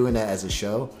should try doing that as a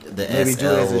show. the Maybe do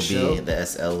it as a SL show. the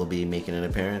SL will be making an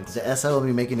appearance. The SL will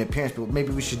be making an appearance, but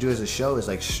maybe we should do it as a show. Is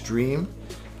like stream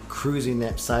cruising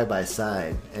that side by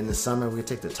side. In the summer, we could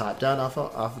take the top down off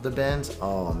of the bends.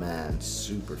 Oh man,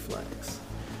 super flex.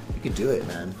 You could do it,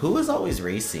 man. Who was always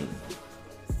racing?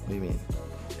 What do you mean?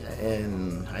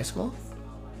 In high school?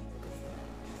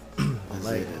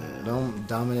 Like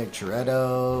Dominic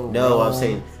Toretto. No, Rome, I'm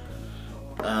saying.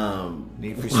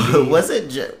 Need for Speed.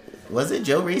 Was it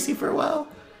Joe Racy for a while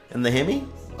in the Hemi?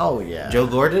 Oh yeah. Joe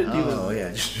Gordon? Oh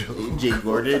yeah. Jay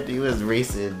Gordon. He was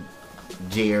racing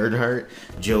Jay Earnhardt.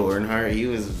 Joe Earnhardt. He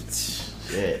was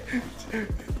shit.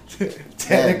 Danica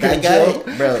That guy, Joe.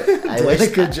 bro.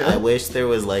 Danica Joe. I wish there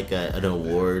was like an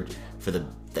award for the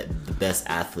best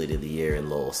athlete of the year in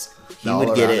Lols. He The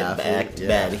would get it all-around back athlete, yeah.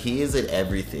 bad. He is at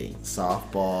everything.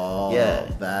 Softball,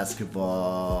 Yeah.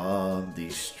 basketball, the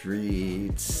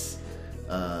streets,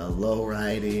 low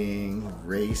riding,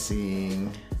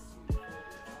 racing.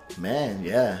 Man,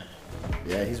 yeah,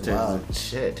 he's wild.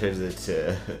 Turns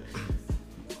into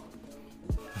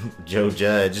Joe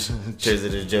Judge turns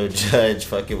into Joe Judge.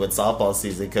 Fucking when softball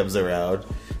season comes around,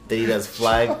 then he does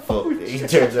flag. He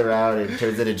turns around and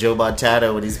turns into Joe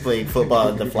Montana when he's playing football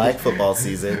in the flag football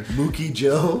season. Mookie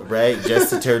Joe. Right, just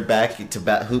to turn back to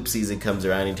hoop season comes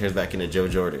around, he turns back into Joe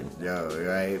Jordan. Yo,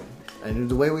 right. And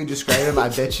the way we describe him, I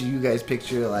bet you guys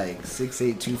picture like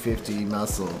 6'8", 250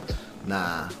 muscle.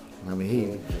 Nah. I mean,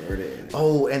 he.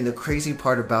 Oh, and the crazy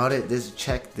part about it,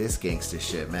 check this gangster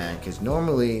shit, man. Because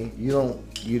normally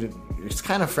it's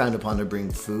kind of frowned upon to bring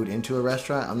food into a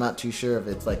restaurant. I'm not too sure if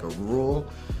it's like a rule,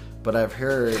 but I've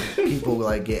heard people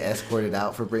like get escorted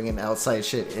out for bringing outside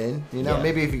shit in. You know,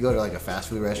 maybe if you go to like a fast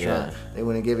food restaurant, they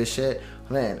wouldn't give a shit.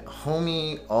 Man,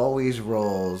 homie always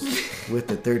rolls with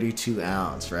the 32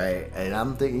 ounce, right? And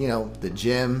I'm thinking, the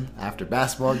gym after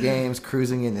basketball games,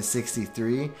 cruising in the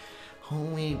 63.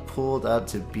 Homie pulled up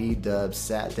to B-Dub,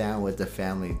 sat down with the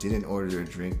family, didn't order a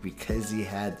drink because he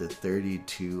had the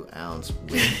 32 ounce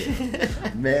with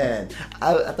him. Man,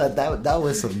 I thought that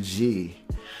was some G.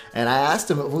 And I asked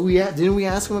him, didn't we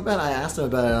ask him about it? I asked him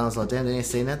about it, and I was like, damn, they didn't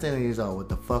say nothing. And he was like, what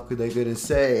the fuck were they gonna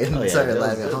say? And started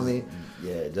laughing, homie.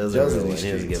 Yeah, Joe's in these streets.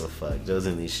 He doesn't give a fuck. Joe's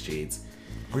in these streets.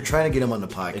 We're trying to get him on the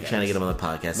podcast. We're trying to get him on the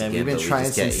podcast Man, again. we've been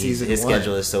trying since season 1. His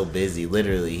schedule is so busy.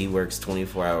 Literally, he works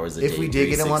 24 hours a day. If we did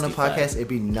get him on the podcast, it'd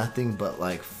be nothing but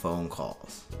like phone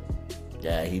calls.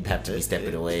 Yeah, he'd have to be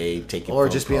stepping away, taking or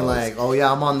phone just calls. being like, "Oh yeah,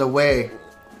 I'm on the way.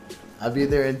 I'll be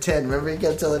there in 10." Remember, he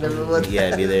kept telling everyone.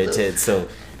 Yeah, I'd be there in 10. So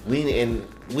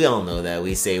we all know that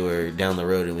we say we're down the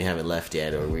road and we haven't left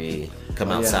yet, or we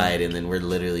come outside and then we're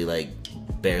literally like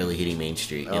barely hitting Main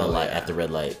Street at the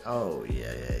red light. Oh yeah.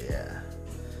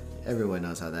 Everyone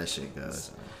knows how that shit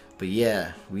goes. But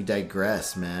yeah, we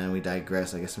digress, man. I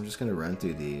guess I'm just gonna run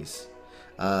through these.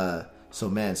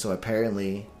 So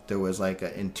apparently there was like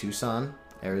in Tucson,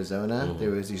 Arizona,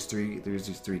 there was these three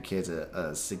kids,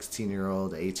 a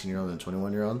 16-year-old, an 18-year-old, and a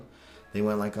 21-year-old. They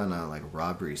went like on a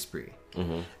robbery spree,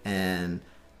 and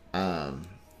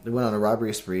they went on a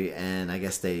robbery spree, and I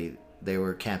guess they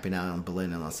were camping out on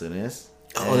Belen and Los Lunas.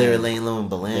 Oh, they were laying low in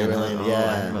Belen.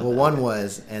 Well, one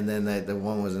was, and then the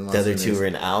one was in Los Lunas. The other Lunas. two were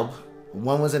in Alb?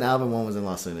 One was in Alb and one was in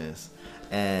Los Lunas.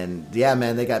 And yeah,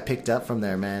 man, they got picked up from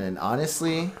there, man. And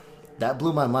honestly, that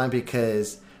blew my mind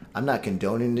because I'm not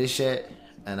condoning this shit,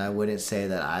 and I wouldn't say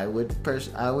that I would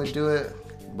do it,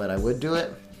 but I would do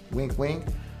it. Wink, wink.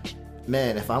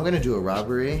 Man, if I'm gonna do a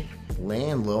robbery,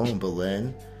 laying low in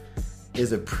Belen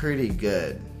is a pretty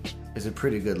good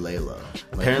lay low.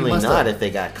 Like, apparently not if they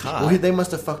got caught. Well, they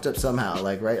must have fucked up somehow,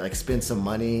 like spend some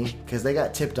money because they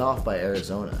got tipped off by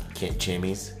Arizona. Can't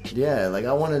chimneys. Yeah, like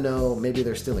I want to know, maybe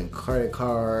they're stealing credit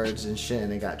cards and shit,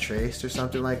 and they got traced or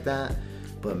something like that.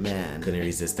 But man, couldn't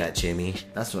resist that chimney.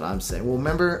 That's what I'm saying. Well,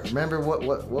 remember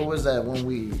what was that one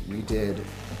we did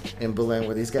in Belen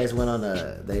where these guys went on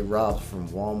they robbed from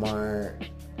Walmart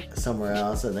somewhere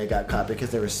else and they got caught because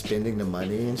they were spending the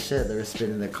money and shit. They were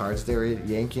spending the cards they were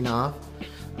yanking off.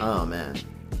 Oh man,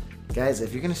 guys,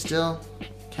 if you're gonna steal,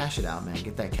 cash it out, man.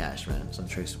 Get that cash, man. It's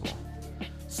untraceable.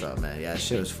 So man, yeah,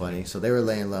 shit was funny. So they were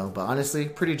laying low, but honestly,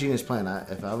 pretty genius plan.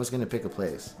 If I was gonna pick a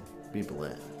place, be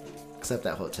Belen, except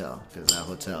that hotel, because that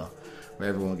hotel where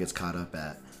everyone gets caught up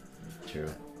at. True.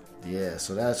 Yeah,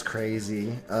 so that's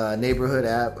crazy. Neighborhood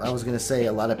app. I was gonna say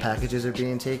a lot of packages are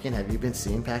being taken. Have you been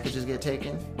seeing packages get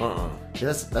taken? Yeah,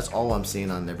 that's all I'm seeing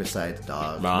on there besides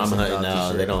dogs. Bro,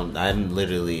 they don't. I'm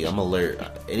alert.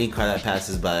 Any car that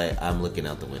passes by, I'm looking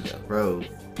out the window. Bro,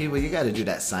 people, you got to do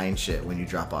that sign shit when you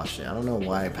drop off shit. I don't know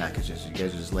why packages. You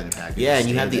guys are just letting packages. Yeah, and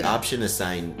you have the option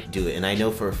to do it. And I know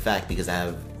for a fact because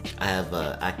I have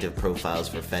active profiles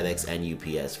for FedEx and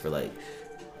UPS for like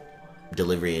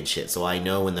delivery and shit, so I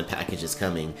know when the package is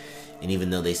coming, and even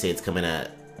though they say it's coming at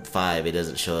 5, it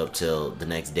doesn't show up till the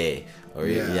next day,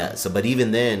 so but even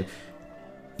then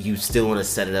you still want to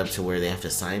set it up to where they have to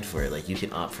sign for it. Like you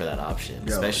can opt for that option,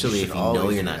 especially if you know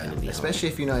you're not going to be especially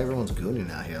home. If you know everyone's gooning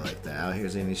out here like that, out here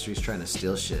in these streets trying to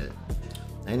steal shit.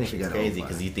 And if you got crazy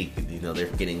because you think they're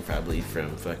getting probably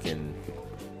from fucking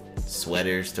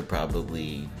sweaters to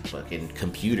probably fucking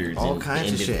computers, all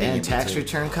kinds of shit, and tax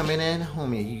return coming in,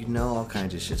 homie. All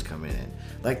kinds of shit's coming in.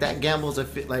 Like that gamble's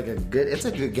it's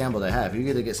a good gamble to have. You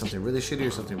either get something really shitty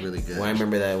or something really good. Well, I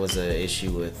remember that was an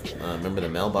issue with. Remember the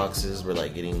mailboxes were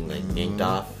like getting like yanked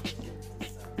off.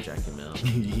 Jackie Mail.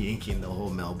 Yanking the whole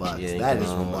mailbox. That is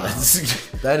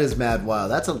wild. That is mad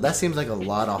wild. That seems like a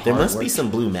lot of hard There must work. be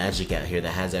some blue magic out here that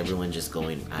has everyone just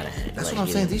going out of hand. That's like, what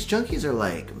I'm saying. These junkies are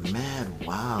like mad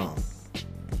wild.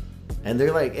 And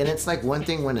they're like, and it's like one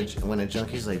thing when a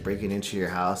junkie's like breaking into your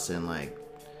house and like,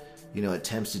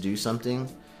 attempts to do something.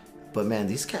 But man,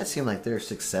 these cats seem like they're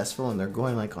successful and they're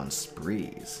going like on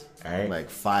sprees. Right. Like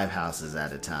 5 houses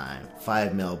at a time,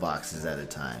 5 mailboxes at a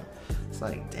time. It's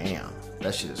like, damn,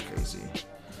 that shit is crazy.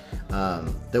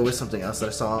 There was something else that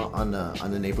I saw on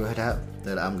the neighborhood app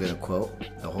that I'm gonna quote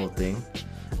the whole thing.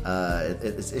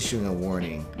 It's issuing a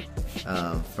warning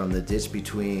from the ditch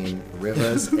between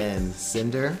Rivas and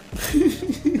Cinder,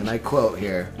 and I quote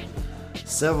here: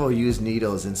 "Several used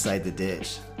needles inside the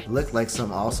ditch. Looked like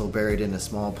some also buried in a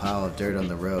small pile of dirt on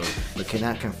the road, but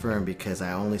cannot confirm because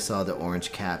I only saw the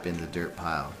orange cap in the dirt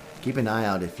pile. Keep an eye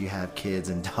out if you have kids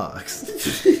and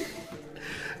dogs."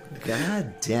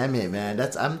 God damn it, man!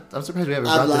 I'm surprised we haven't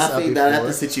brought I'm this up laughing before. not at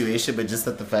the situation, but just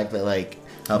at the fact that like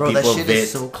how Bro, that people shit vent,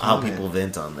 is so how common. people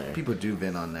vent on there. People do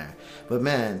vent on there, but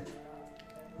man,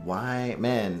 why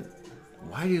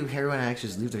do heroin addicts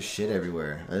just leave their shit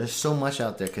everywhere? There's so much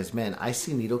out there because man, I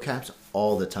see needle caps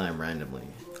all the time randomly.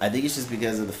 I think it's just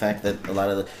because of the fact that a lot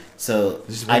of the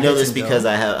This is I what know makes this them because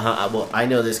go. I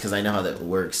know this because I know how that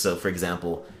works. So for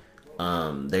example,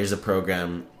 there's a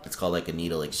program. It's called like a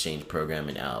needle exchange program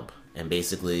in ALB. And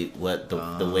basically, what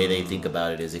the way they think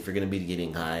about it is, if you're gonna be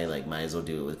getting high, like might as well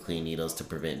do it with clean needles to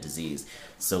prevent disease.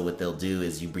 So what they'll do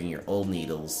is you bring your old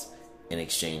needles in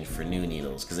exchange for new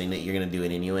needles because they know you're gonna do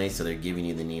it anyway. So they're giving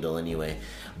you the needle anyway.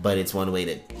 But it's one way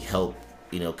to help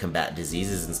combat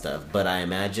diseases and stuff. But I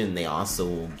imagine they also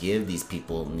will give these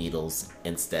people needles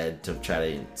instead to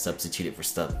try to substitute it for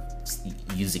stuff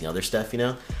using other stuff.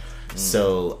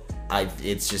 So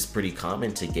it's just pretty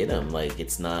common to get them. Like,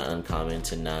 it's not uncommon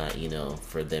to not,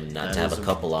 for them not That to have is a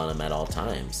couple on them at all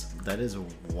times. That is a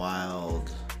wild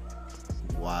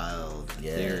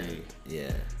theory.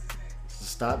 Yeah.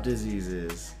 Stop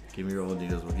diseases. Give me your old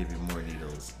needles. We'll give you more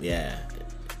needles. Yeah.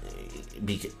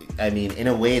 I mean, in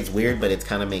a way, it's weird, but it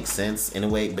kind of makes sense in a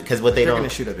way because what they're gonna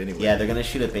shoot up anyway. Yeah, they're gonna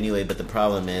shoot up anyway. But the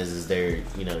problem is they're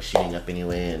shooting up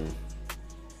anyway and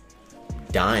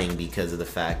dying because of the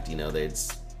fact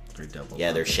They're double.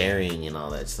 they're sharing and all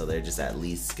that. So they're just at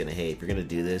least gonna, hey, if you're gonna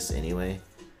do this anyway,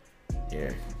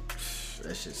 here.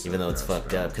 That shit's so Even though it's gross,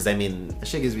 fucked bro. up, because I mean, That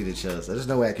shit gives me the chills. There's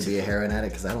no way I could be a heroin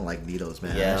addict because I don't like needles,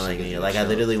 man. yeah, That shit like gives me I the chills.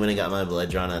 literally went and got my blood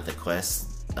drawn at the Quest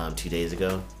 2 days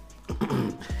ago,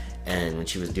 and when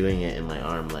she was doing it in my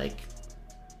arm,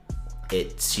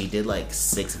 she did like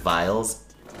 6 vials.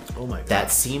 Oh my god.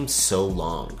 That seemed so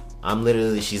long.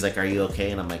 She's like, "Are you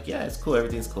okay?" And I'm like, "Yeah, it's cool.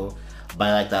 Everything's cool."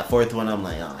 By like that 4th one, I'm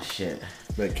like, "Oh shit."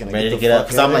 But can I Ready get to the get up fuck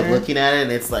because I'm out like of here? looking at it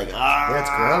and it's like, ah, That's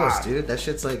gross, dude. That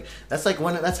shit's like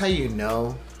that's how you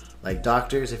know. Like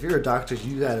doctors, if you're a doctor,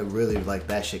 you gotta really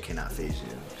that shit cannot phase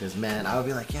you. Because man, I would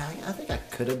be like, yeah, I think I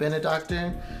could have been a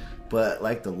doctor, but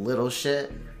like the little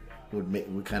shit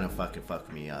would kind of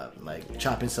fuck me up. Like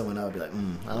chopping someone up, I'd be like, I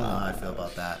don't know how I feel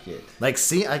about that. shit. Like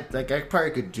I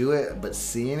probably could do it, but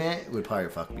seeing it would probably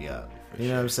fuck me up. You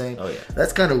know what I'm saying? Oh, yeah.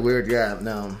 That's kind of weird. Yeah,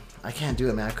 no, I can't do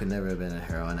it, man. I could never have been a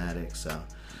heroin addict. So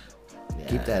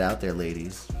keep that out there,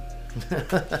 ladies.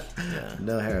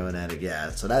 No heroin addict.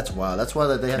 Yeah, so that's wild. That's why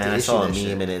they have Man, to I issue saw a that meme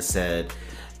shit. and it said,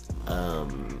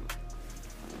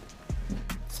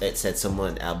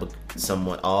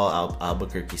 all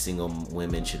Albuquerque single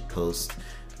women should post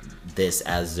this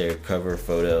as their cover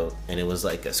photo, and it was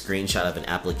like a screenshot of an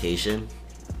application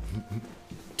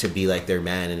to be like their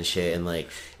man and shit, and like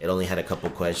it only had a couple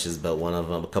questions, but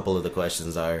a couple of the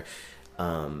questions are,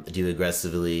 do you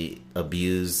aggressively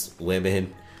abuse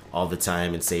women all the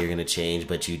time and say you're gonna change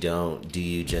but you don't? Do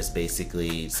you just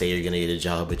basically say you're gonna get a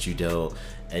job but you don't?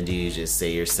 And do you just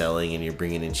say you're selling and you're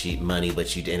bringing in cheap money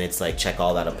but you? And it's like, check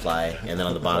all that, apply. And then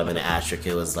on the bottom of the asterisk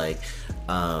it was like,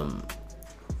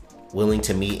 willing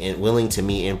to meet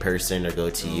in person or go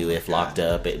to you if locked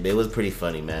up. It was pretty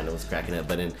funny, man. It was cracking up,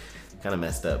 but it kind of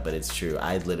messed up. But it's true.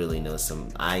 I literally know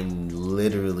some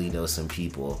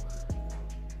people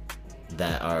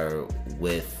that are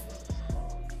with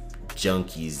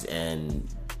junkies and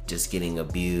just getting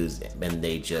abused, and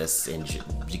they just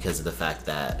because of the fact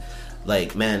that,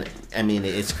 like, man, I mean,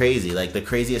 it's crazy. Like, the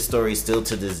craziest story still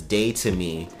to this day to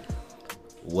me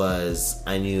was,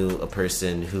 I knew a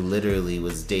person who literally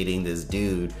was dating this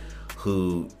dude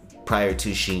who, prior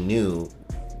to she knew,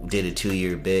 did a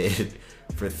 2-year bid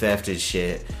for theft and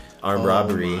shit, armed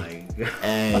robbery, my God.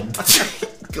 and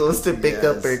goes to pick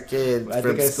up her kid I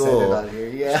from think school. I said it on here.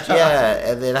 Yeah.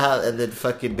 Yeah, and then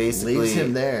fucking basically Leaves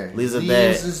him there. Leaves him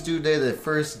there, this dude there the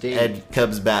first date. and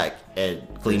comes back and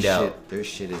cleaned out. Their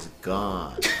shit is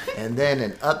gone. And then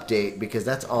an update, because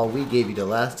that's all we gave you the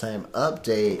last time.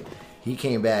 Update. He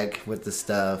came back with the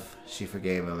stuff. She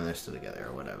forgave him, and they're still together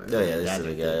or whatever. Oh yeah, this That is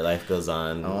dude. together. Life goes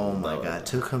on. Oh my god,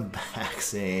 took him back,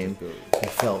 saying he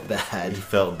felt bad. He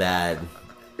felt bad.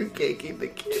 We can't keep the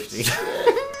kids.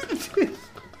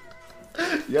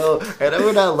 Yo, and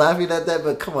we're not laughing at that,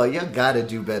 but come on, y'all gotta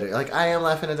do better. Like, I am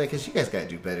laughing at that because you guys gotta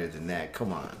do better than that.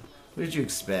 Come on. What did you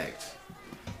expect?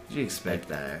 Did you expect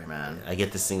that, man? I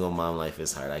get the single mom life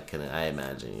is hard. I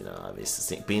imagine, you know,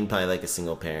 obviously being probably like a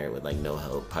single parent with like no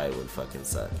help probably would fucking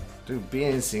suck. Dude,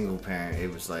 being a single parent,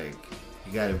 it was like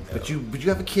you gotta, but you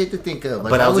have a kid to think of. Like,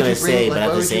 but I was why would gonna you bring- say, like, but why at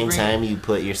the would you same bring-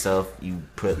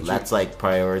 time, that's like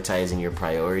prioritizing your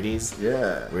priorities.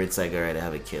 yeah. Where it's like, all right, I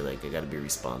have a kid, like I gotta be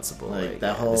responsible. Like that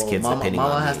yeah, whole this kid's mama depending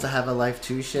has on me. to have a life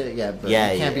too shit. Yeah, but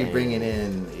Yeah, you can't yeah, be bringing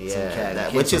in some Yeah, cat, that,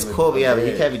 came which is from a- cool. Yeah, but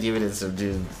you bid. can't be giving it some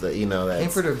dudes that you know that. Came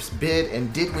for the bid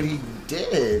and did what he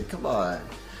did. Come on.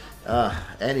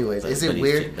 Anyways, is it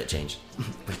weird? But change.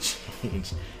 But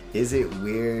change. Is it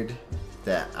weird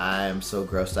that I'm so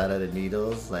grossed out of the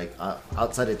needles? Like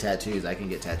outside of tattoos, I can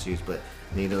get tattoos, but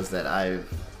needles that I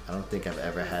don't think I've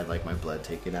ever had like my blood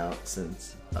taken out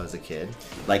since I was a kid.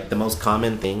 Like the most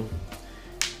common thing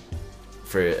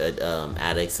for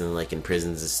addicts and like in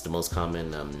prisons is the most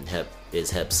common Hep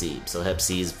C. So Hep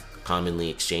C is commonly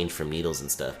exchanged from needles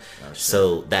and stuff. Oh, shit.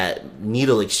 So that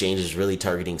needle exchange is really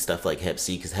targeting stuff like Hep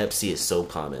C because Hep C is so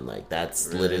common. Like that's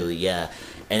Really? literally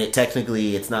and it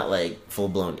technically it's not like full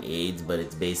blown AIDS, but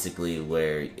it's basically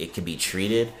where it could be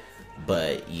treated,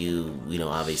 but you know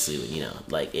obviously you know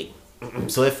like it.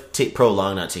 So if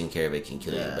prolonged not taking care of it can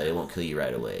kill you, Yeah. but it won't kill you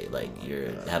right away. Like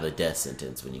you have a death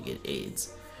sentence when you get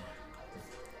AIDS,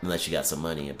 unless you got some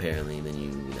money apparently. And then you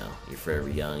know you're forever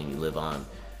young and you live on.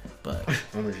 But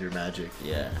Unless you're magic.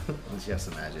 yeah, Unless you have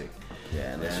some magic.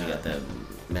 yeah, unless Yeah. you got that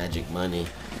magic money.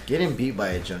 Getting beat by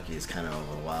a junkie is kind of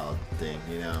a wild thing,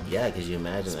 you know? Yeah, because you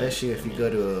imagine, Especially that, if I you mean, go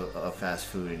to a fast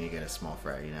food and you get a small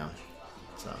fry, you know?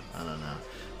 So, I don't know.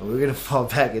 But we're going to fall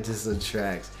back into some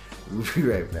tracks. We'll be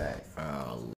right back.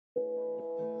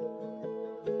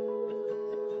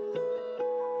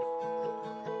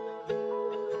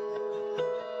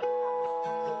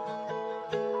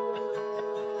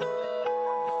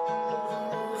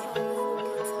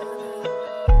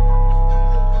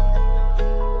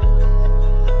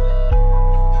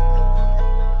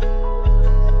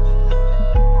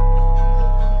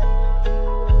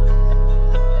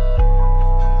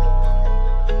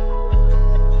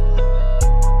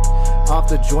 Off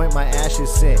the joint, my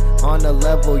ashes sit on a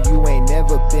level you ain't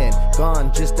never been.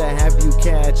 Gone just to have you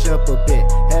catch up a bit.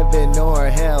 Heaven or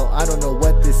hell, I don't know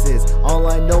what this is. All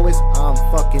I know is I'm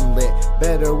fucking lit.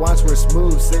 Better watch where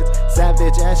Smooth sits.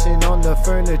 Savage ashing on the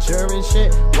furniture and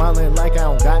shit. Wildin' like I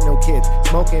don't got no kids.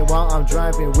 Smoking while I'm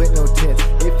driving with no tints.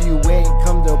 If you ain't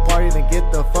come to party, then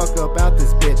get the fuck up out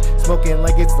this bitch. Smoking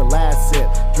like it's the last sip.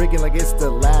 Drinking like it's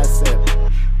the last sip.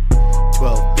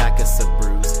 12 pack of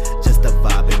Sabrews, just a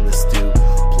vibe in the stew.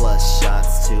 Plus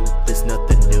shots too, there's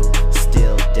nothing new.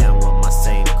 Still down with my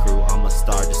same crew. I'm a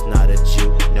star, just not a Jew.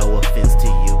 No offense to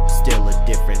you, still a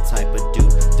different type of dude.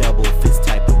 Double fist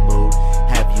type of mood.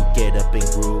 Have you get up and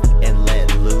groove and let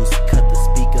loose. Cut the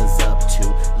speakers up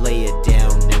too. Lay it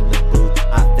down in the booth.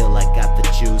 I feel I got the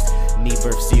juice. Me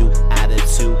versus you,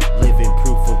 attitude. Living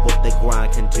proof of what the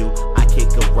grind can do. I kick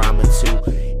a rhyme or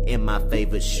two. In my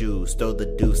favorite shoes, throw the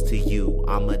deuce to you.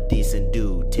 I'm a decent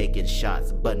dude, taking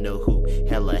shots, but no who.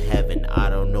 Hella heaven, I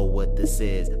don't know what this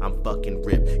is. I'm fucking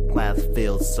ripped, glass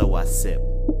filled, so I sip.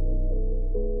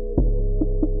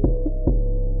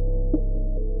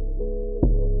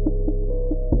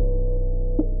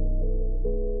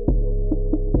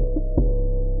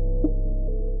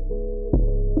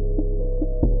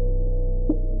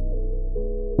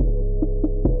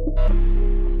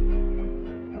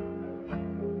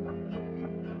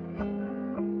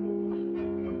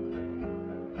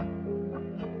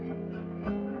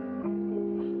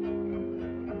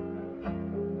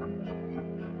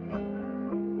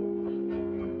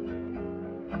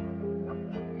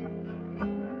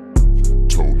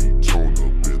 Tony, tone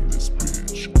up in this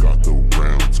bitch. Got the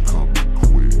rounds coming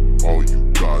quick. All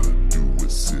you gotta do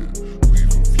is sit. Leave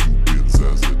a few bits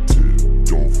as a tip.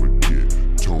 Don't forget,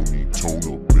 Tony, tone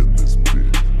up in this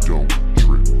bitch. Don't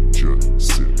trip,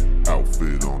 just sit.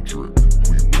 Outfit on drip.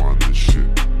 We want this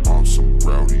shit on some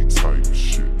rowdy type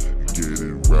shit.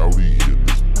 Getting rowdy in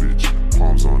this bitch.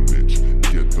 Palms on itch.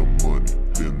 Get the money,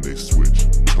 then they switch.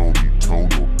 Tony,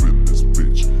 tone up in this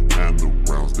bitch. And the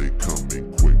rounds they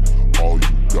coming quick. All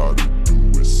you gotta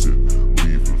do is sit,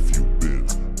 leave a few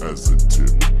bits as a tip,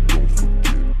 don't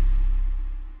forget.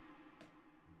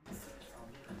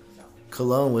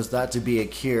 Cologne was thought to be a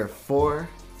cure for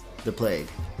the plague.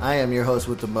 I am your host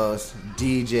with the most,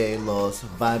 DJ Los,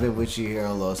 vibing with you here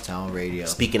on Los Town Radio.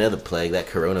 Speaking of the plague, that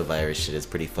coronavirus shit is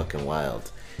pretty fucking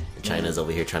wild. China's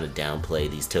over here trying to downplay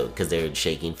these because they're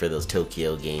shaking for those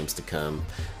Tokyo games to come.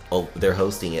 Oh, they're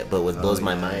hosting it, but what blows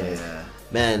my mind is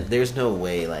Man, there's no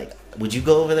way. Like, would you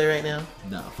go over there right now?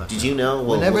 No. Fuck Did no. you know?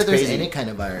 Well, Whenever what's there's crazy- any kind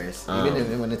of virus,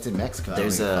 even when it's in Mexico,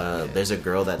 There's a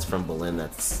girl that's from Berlin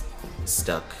that's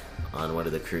stuck on one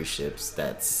of the cruise ships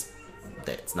that's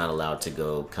not allowed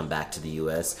to come back to the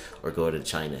U.S. or go to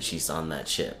China. She's on that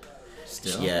ship.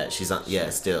 Still? Yeah, she's on. Yeah,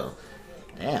 still.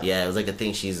 Damn. Yeah, it was like a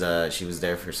thing. She was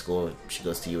there for school. She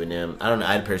goes to UNM. I don't know.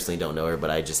 I personally don't know her, but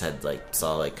I just had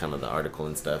saw kind of the article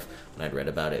and stuff when I'd read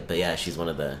about it. But yeah, she's one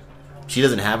of the. She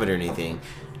doesn't have it or anything.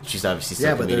 She's obviously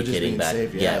still but they're just communicating being back.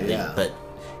 safe. Yeah. But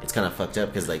it's kind of fucked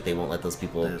up because they won't let those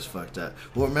people. That is fucked up.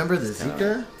 Well, remember the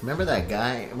Zika? Remember that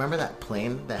guy? Remember that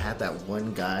plane that had that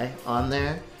one guy on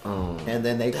there? Oh. And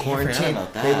then they Dang, I quarantined. forgot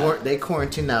about that. They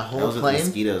quarantined that That whole was with plane.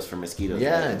 mosquitoes for mosquitoes.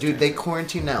 Yeah, right? dude, they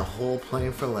quarantined that whole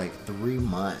plane for like 3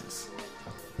 months.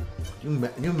 You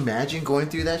imagine going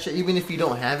through that shit? Even if you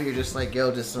don't have it, you're just like,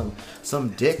 yo, just some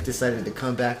dick decided to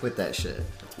come back with that shit.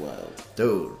 That's wild.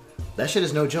 Dude, that shit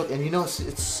is no joke. And you know,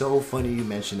 it's so funny you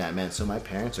mentioned that, man. So my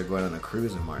parents are going on a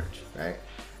cruise in March, right?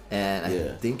 And I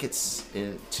Yeah. think it's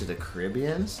to the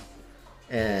Caribbeans.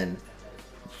 And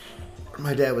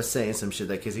my dad was saying some shit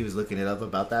because he was looking it up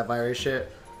about that virus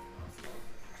shit.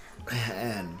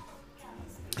 And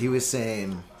he was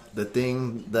saying what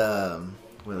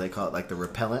do they call it? Like the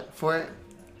repellent for it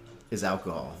is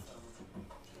alcohol.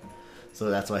 So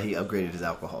that's why he upgraded his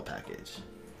alcohol package.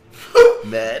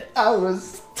 Man, I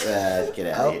was... Get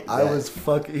out of here. I was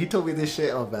fucking. He told me this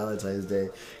shit on Valentine's Day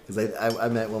because I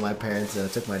met with my parents and I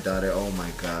took my daughter. Oh my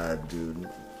god, dude,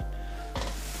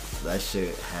 that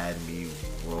shit had me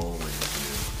rolling. Dude.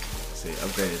 See,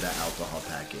 upgraded that alcohol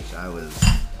package. I was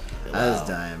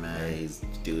dying, man. Yeah, he's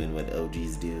doing what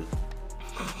OGs do.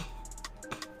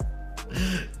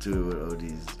 Dude,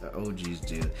 what OGs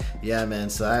do. Yeah, man.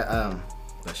 So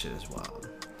that shit is wild.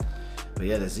 But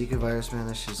yeah, the Zika virus, man,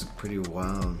 that shit's pretty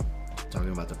wild.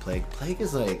 Talking about the plague. Plague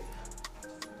is like,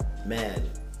 man.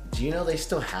 Do you know they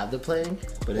still have the plague?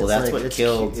 But Well, that's what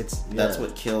killed. That's That's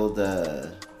what killed.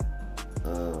 Because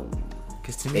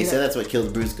to me, They said that's what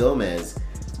killed Bruce Gomez.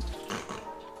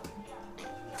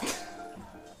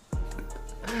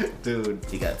 dude.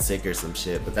 He got sick or some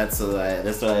shit. But that's what I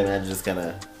imagine. Just kind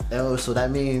of. Oh, so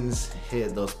that means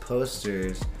those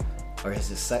posters are his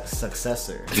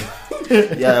successor.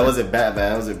 Yeah, that wasn't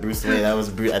Batman. That wasn't Bruce Wayne. That was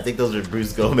Bruce. I think those are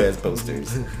Bruce Gomez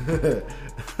posters.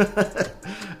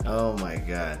 Oh my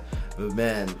god. But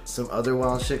man, some other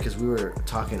wild shit because we were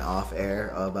talking off air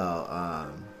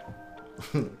about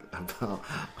about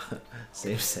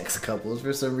same-sex couples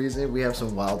for some reason. We have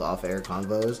some wild off-air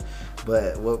convos,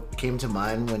 but what came to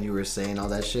mind when you were saying all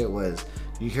that shit was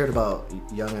you heard about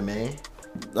Young M.A.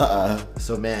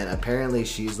 So man, apparently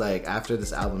she's like, after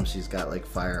this album, she's got like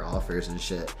fire offers and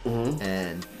shit.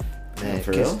 And man,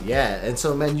 For real? yeah, and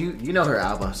so man, you know her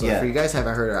album. So Yeah. if you guys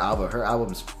haven't heard her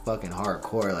album's fucking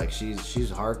hardcore. Like she's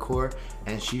hardcore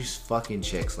and she's fucking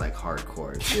chicks like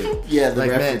hardcore too. Yeah, the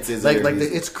like, references man, are like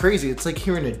amazing. it's crazy. It's like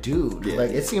hearing a dude. Yeah, like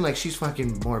yeah. it seemed like she's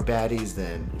fucking more baddies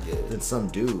than some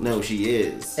dude. No, she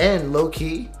is. And low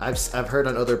key, I've heard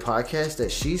on other podcasts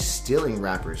that she's stealing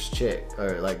rappers' chick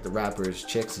or like the rappers'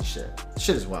 chicks and shit.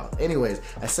 Shit is wild. Anyways,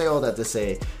 I say all that to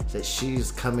say that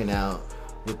she's coming out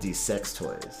with these sex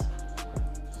toys.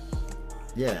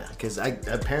 Yeah, because I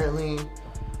apparently,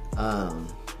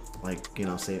 like you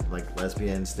know, say like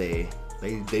lesbians, they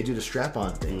do the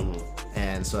strap-on thing,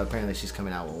 and so apparently she's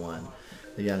coming out with one,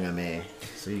 the Young M.A.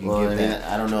 So you can Well, I get mean, that.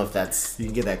 I don't know if that's You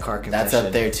can get that car confession. that's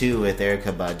up there too with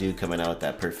Erykah Badu coming out with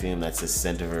that perfume that's the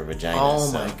scent of her vagina. Oh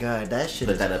so. my god, that shit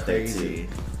Put is that up there, crazy.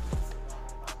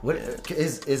 What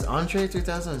is Andre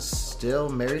 3000 still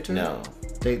married to her? No.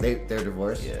 They're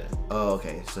divorced. Yeah. Oh,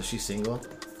 okay. So she's single.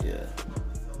 Yeah.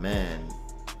 Man,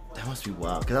 that must be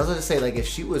wild. Because I was gonna say, like, if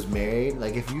she was married,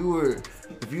 like, if your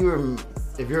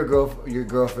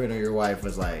girlfriend or your wife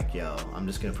was like, yo, I'm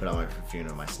just gonna put on my perfume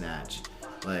or my snatch,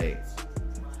 like,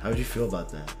 how would you feel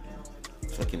about that?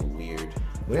 Fucking weird.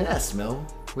 Wouldn't that smell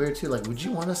weird too? Like, would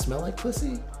you want to smell like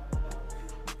pussy?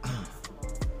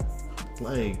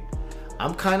 Like,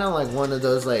 I'm kind of like one of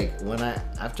those, like,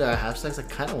 after I have sex, I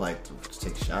kind of like to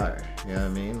take a shower. You know what I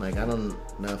mean? Like, I don't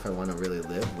know if I want to really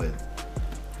live with,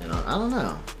 you know, I don't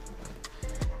know.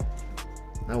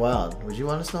 Not wild. Would you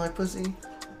want to smell like pussy?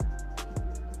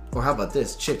 Or how about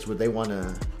this? Chicks, would they want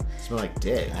to smell like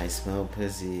dick? I smell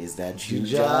pussy. Is that you,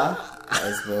 Ja? Ja?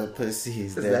 I smell pussy.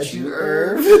 Is that you, you,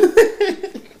 Irv?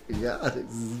 Yeah,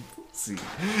 this is pussy.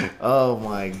 Oh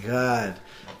my god.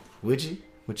 Would you?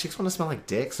 Would chicks want to smell like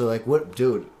dick? So like, what,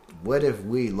 dude? What if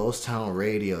we Los Town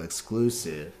Radio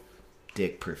exclusive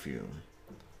dick perfume?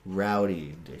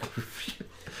 Rowdy dick.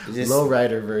 It just-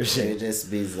 Lowrider version. It just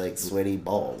be like sweaty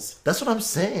balls. That's what I'm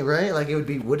saying, right? Like it would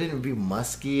be, wouldn't it be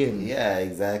musky and Yeah,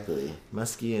 exactly.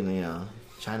 musky and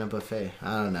China buffet?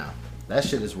 I don't know. That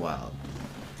shit is wild.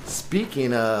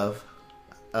 Speaking of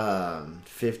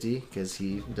 50, because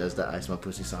he does the Ice My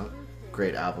Pussy song,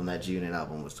 great album. That G-Unit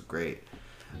album was great.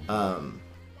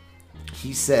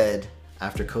 He said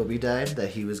after Kobe died that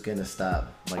he was gonna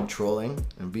stop like trolling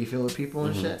and beefing with people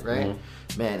and shit, right?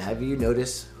 Man, have you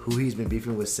noticed who he's been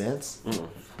beefing with since?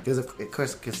 Because of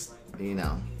course,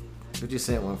 50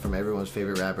 Cent went from everyone's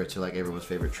favorite rapper to like everyone's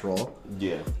favorite troll.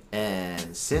 Yeah.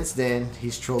 And since then,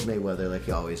 he's trolled Mayweather like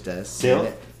he always does.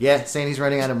 Still? Saying he's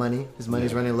running out of money. His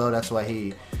money's running low. That's why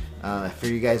he, for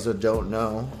you guys that don't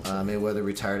know, Mayweather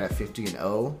retired at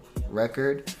 50-0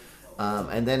 record.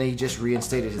 And then he just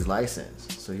reinstated his license.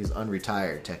 So he's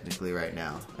unretired technically right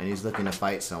now. And he's looking to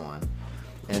fight someone.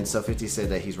 And so 50 said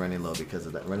that he's running low because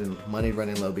of that.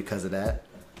 Running low because of that.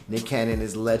 Nick Cannon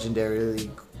is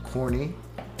legendarily corny.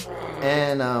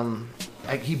 And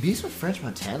he beats with French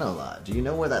Montana a lot. Do you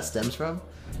know where that stems from?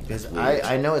 Because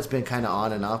I know it's been kind of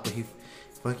on and off, but he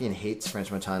fucking hates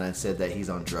French Montana and said that he's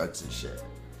on drugs and shit.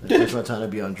 Like French Montana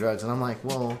be on drugs. And I'm like,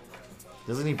 well,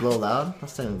 doesn't he blow loud?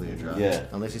 That's technically a drug. Yeah.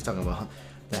 Unless he's talking about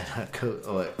that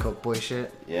Coke boy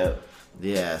shit. Yep.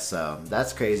 Yeah, so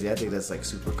that's crazy. I think that's like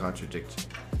super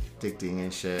contradicting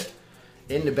and shit.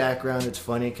 In the background, it's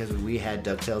funny because we had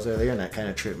DuckTales earlier and that kind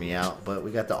of tripped me out. But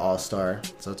we got the All-Star,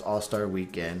 so it's All-Star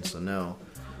weekend. So no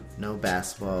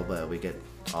basketball, but we get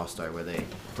All-Star where they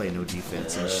play no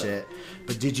defense and shit.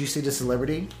 But did you see the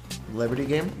celebrity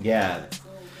game? Yeah.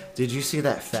 Did you see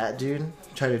that fat dude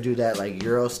try to do that like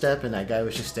Euro step and that guy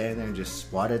was just standing there and just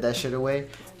swatted that shit away?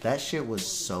 That shit was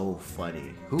so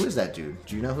funny. Who is that dude?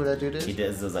 Do you know who that dude is? He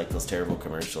does those terrible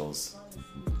commercials.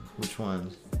 Which one?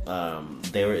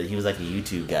 He was like a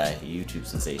YouTube guy, a YouTube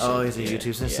sensation. Oh, he's a Yeah,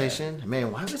 YouTube sensation? yeah.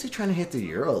 Man, why was he trying to hit the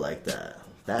Euro like that?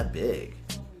 That big.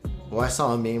 Well, I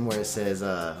saw a meme where it says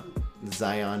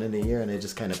Zion in the year and they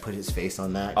just kind of put his face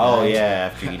on that. Oh guy. yeah,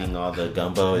 after eating all the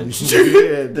gumbo and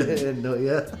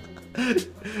yeah.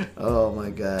 Oh my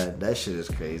god, that shit is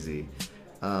crazy.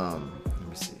 Let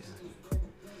me see.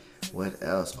 What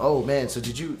else? Oh man, so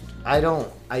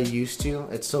I used to.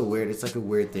 It's so weird. It's like a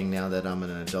weird thing now that I'm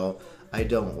an adult. I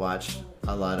don't watch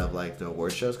a lot of like the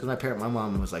award shows because my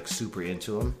mom was like super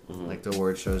into them, like the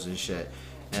award shows and shit.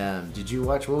 Did you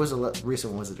watch? What was the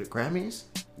recent one? Was it the Grammys?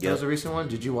 Yeah. That was the recent one.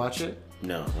 Did you watch it?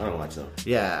 No, I don't watch them.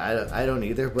 Yeah, I don't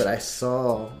either. But I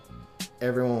saw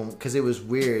everyone because it was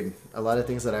weird. A lot of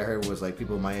things that I heard was like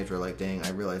people my age were like, "Dang,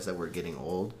 I realized that we're getting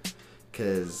old."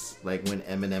 Because like when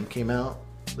Eminem came out,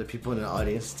 the people in the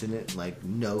audience didn't like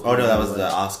know. Oh no, that was he the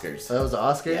Oscars. Oh, that was the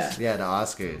Oscars. Yeah. The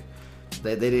Oscars.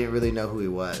 They didn't really know who he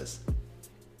was.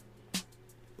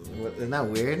 Isn't that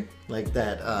weird? Like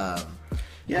that.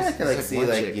 Yeah, I can like it's see one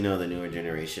like chick. the newer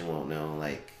generation won't know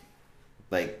like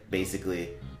basically.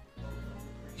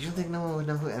 You don't think no one would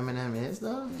know who Eminem is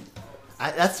though?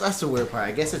 That's the weird part.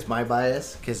 I guess it's my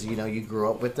bias because you grew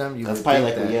up with them. That's would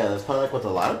probably think like that- that's probably like with a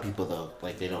lot of people though.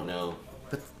 Like they don't know.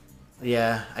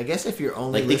 Yeah, I guess if you're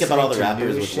only Like think about all the listening to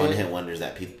rappers new with shit- one hit wonders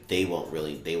that they won't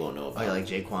know about. Oh, yeah, like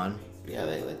Jaquan, yeah,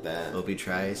 they like that. Obi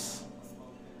Trice.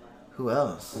 Who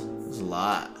else? There's a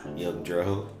lot. Young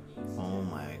Dro. Oh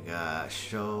my gosh,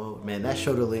 that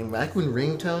show to link back when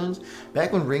ringtones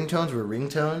were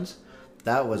ringtones,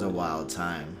 that was a wild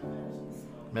time.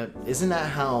 Man, isn't that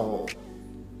how?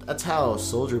 That's how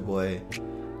Soulja Boy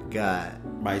got.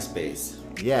 MySpace.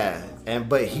 Yeah,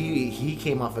 but he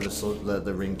came off of the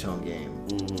ringtone game.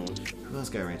 Mm-hmm. Who else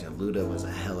got ringtone? Luda was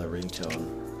a hella ringtone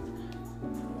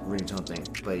thing.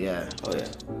 But yeah, Oh yeah.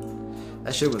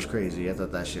 that shit was crazy. I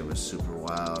thought that shit was super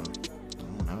wild.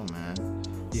 I don't know, man.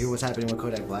 You hear what's happening with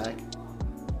Kodak Black?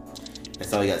 I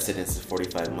saw he got sentenced to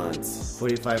 45 months.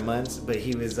 45 months, but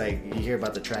he was like, you hear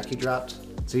about the track he dropped?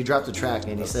 So he dropped the track,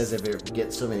 and he says if it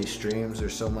gets so many streams or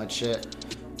so much shit,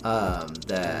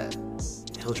 that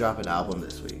he'll drop an album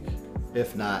this week.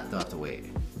 If not, they'll have to wait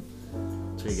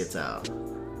till he gets out.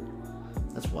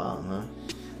 That's wild, huh?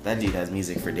 That dude has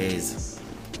music for days.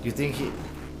 Do you think he...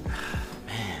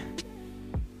 Man.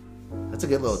 That's a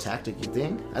good little tactic, you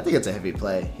think? I think it's a heavy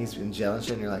play. He's in jail and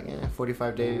shit, and you're like,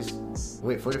 45 days.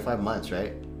 Wait, 45 months,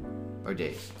 right? Or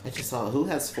days. I just saw who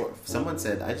has someone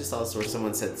said I just saw a source.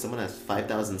 Someone said someone has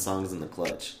 5,000 songs in the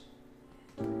clutch.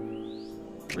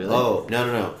 Really? Oh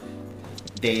no.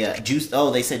 They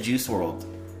They said Juice WRLD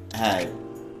had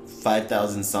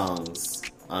 5,000 songs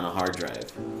on a hard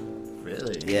drive.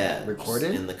 Really? Yeah,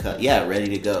 Recorded? in the cut. Yeah, ready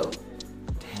to go.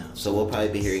 Damn. So we'll probably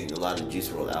be hearing a lot of Juice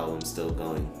WRLD albums still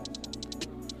going.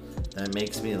 That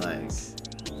makes me like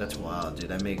That's wild, dude.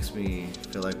 That makes me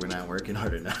feel like we're not working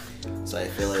hard enough. So I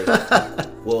feel like,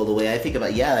 well, the way I think about,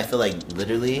 I feel like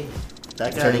literally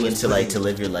That guy turning was into like to putting-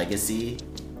 live your legacy,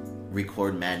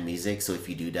 record mad music. So if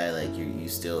you do die, like you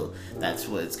still. That's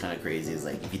what's kind of crazy. Is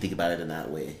like if you think about it in that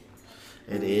way,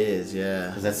 It is, yeah.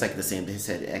 because that's like the same. They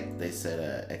said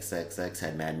XXX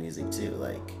had mad music too.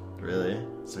 Like Really?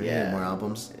 So we Yeah. need more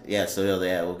albums? yeah, so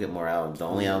we'll get more albums. The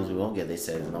only albums we won't get, they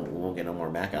said, we won't get no more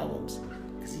Mac albums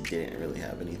because he didn't really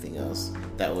have anything else.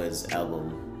 That was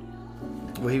album.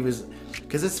 Well, he was,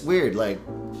 because it's weird. Like,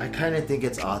 I kind of think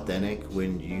it's authentic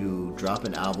when you drop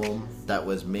an album that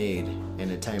was made in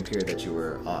a time period that you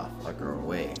were off, like, or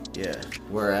away. Yeah,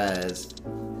 Whereas,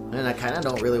 and I kind of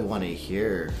don't really want to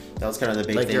hear. that was kind of the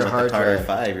big Like thing your with the hard Carter drive.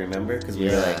 5. Remember? Because we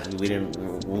were Yeah. like, we didn't.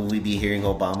 Will we be hearing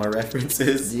Obama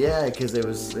references? Yeah, because it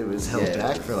was held Yeah,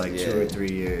 back for like 2 yeah. or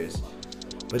 3 years.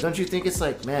 But don't you think it's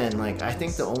like, man, like I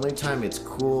think the only time it's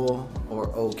cool or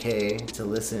okay to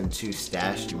listen to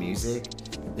stashed music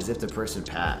is if the person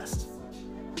passed,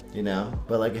 you know?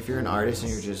 But like if you're an artist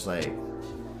and you're just like,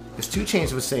 because 2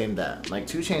 Chainz was saying that, like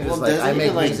 2 Chainz was Well, like, doesn't I he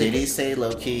make like music. did he say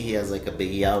low key he has like a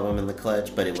Biggie album in the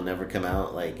clutch, but it will never come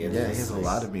out? Like Yeah, he has a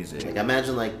lot of music. Like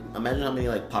imagine how many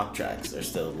like pop tracks are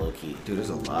still low key. Dude, there's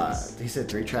a lot. He said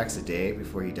 3 tracks a day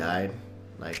before he died,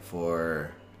 like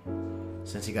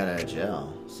since he got out of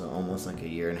jail. So almost like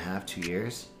 1.5 years, 2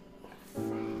 years.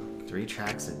 3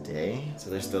 tracks a day. So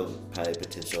there's still probably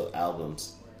potential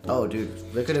albums. Oh, dude,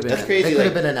 there could have been. That's crazy. There could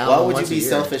have Like, been an album. why would you once a be year.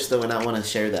 selfish though and not want to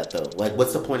share that though? Like,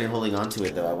 what's the point in holding on to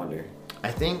it though? I wonder.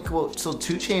 I think. Well, so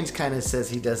 2 Chainz kind of says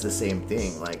he does the same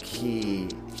thing. Like he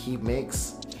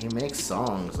makes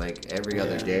songs like every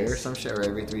other Yeah. day or some shit, or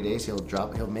every 3 days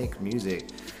he'll make music.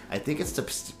 I think it's to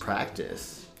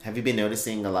practice. Have you been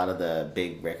noticing a lot of the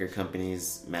big record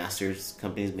companies, masters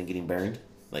companies, been getting burned,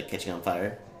 like catching on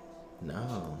fire?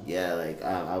 No. Yeah, like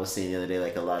I was seeing the other day,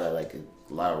 like a lot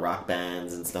of rock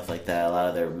bands and stuff like that. A lot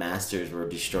of their masters were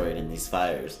destroyed in these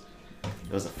fires.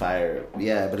 It was a fire.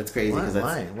 Yeah, but it's crazy Why? because that's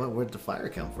Why? Where'd the fire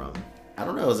come from? I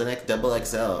don't know. It was an double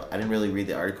XL. I didn't really read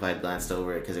the article. I glanced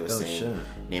over it because it was Oh, saying shit.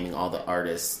 naming all the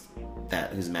artists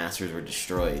whose masters were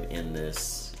destroyed in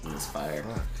this fire,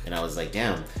 and I was like,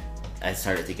 damn. I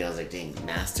started thinking, I was like, dang,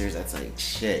 masters. That's like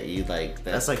shit. You like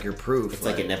That's like your proof. It's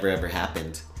like it never ever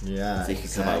happened. Yeah, So you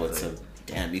could come out with exactly. some.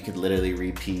 Damn, you could literally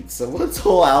repeat someone's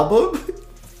whole album.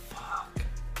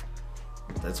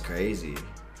 That's crazy.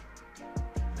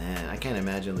 Man, I can't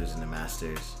imagine losing the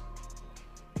masters.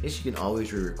 I guess you can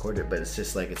always re-record it, but it's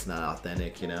just like it's not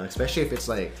authentic, you know? Especially if it's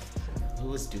like Who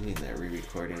was doing that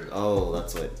re-recording? Oh,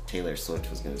 that's what Taylor Swift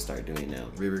was going to start doing now.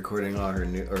 re-recording all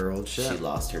her old shit. She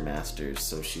lost her masters,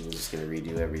 so she was just going to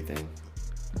redo everything.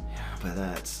 But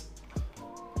that's...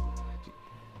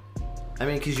 I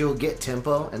mean, because you'll get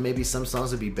tempo, and maybe some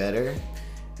songs will be better,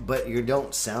 but you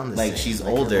don't sound the same. Like she's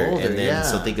Like, you're older, and then yeah.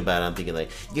 so think about it. I'm thinking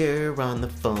like you're on the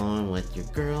phone with your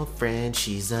girlfriend.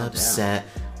 She's upset.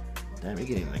 Damn, you're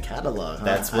getting the catalog, huh?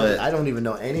 That's what- I don't even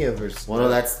know any of her... Well, no,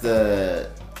 that's the.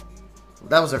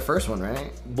 That was her first one,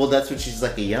 right? Well, that's when she's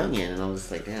like a youngin, and I'm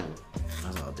just like, damn. I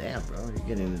was like, damn, bro, you're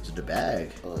getting into the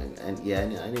bag. Oh, and yeah,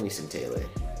 I knew me some Taylor.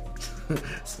 Are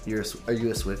you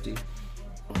a Swiftie?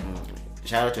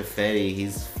 Shout out to Fetty.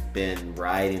 He's been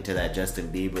right into that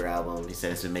Justin Bieber album. He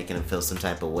said it's been making him feel some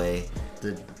type of way.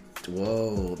 The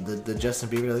Justin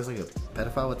Bieber that looks like a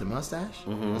pedophile with the mustache?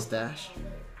 Mustache?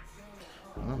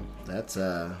 Oh, that's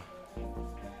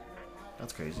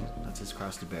crazy. That's his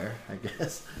cross to bear, I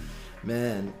guess.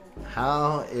 Man,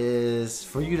 how is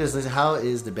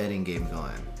the betting game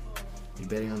going? You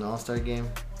betting on the All-Star game?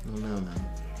 I don't know, man.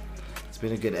 It's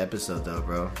been a good episode though,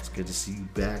 bro. It's good to see you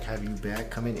back, have you back,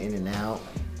 coming in and out.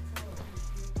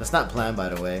 That's not planned, by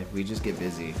the way. We just get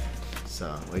busy.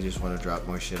 So we just want to drop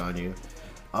more shit on you.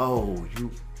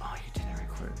 You didn't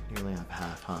record. You only have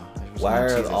half, huh? I was Why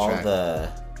gonna are tease a all track.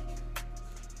 the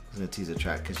I was gonna tease a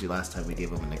track because last time we gave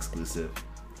him an exclusive.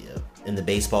 in the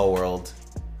baseball world?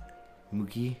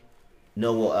 Mookie.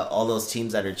 No, well, all those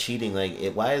teams that are cheating,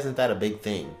 like, why isn't that a big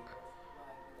thing?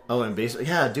 Oh, and baseball.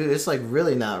 Yeah, dude, it's like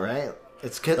really not right.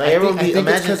 It's because Like, everyone I think it's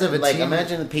imagine, because of a like, team.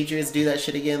 imagine the Patriots do that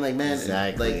shit again, like, man,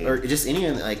 Exactly. like, or just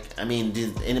anyone, like, I mean,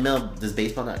 does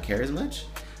baseball not care as much?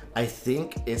 I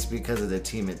think it's because of the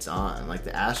team it's on. Like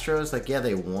the Astros, like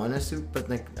they won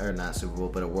not Super Bowl,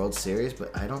 but a World Series.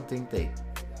 But I don't think they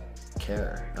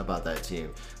care about that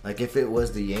team. Like if it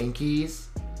was the Yankees,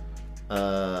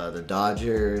 the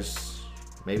Dodgers,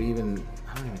 I don't even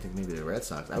think maybe the Red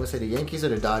Sox. I would say the Yankees or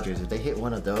the Dodgers. If they hit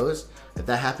one of those, if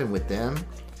that happened with them,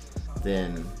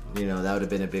 then that would have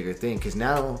been a bigger thing. Because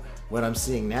now what I'm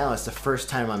seeing now, it's the first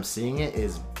time I'm seeing it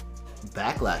is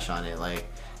backlash on it. Like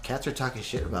cats are talking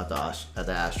shit about the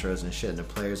Astros and shit, and the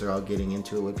players are all getting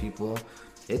into it with people.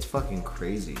 It's fucking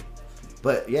crazy.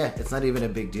 But yeah, it's not even a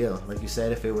big deal. Like you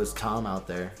said, if it was Tom out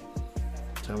there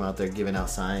giving out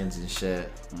signs and shit.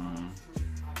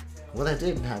 Well, that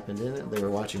did happen, didn't it? They were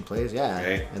watching plays, yeah,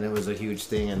 Right. and it was a huge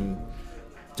thing. And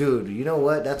dude, you know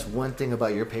what? That's one thing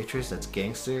about your Patriots that's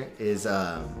gangster is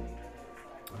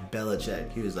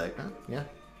Belichick. He was like, oh, yeah,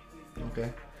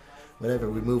 okay, whatever.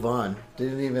 We move on.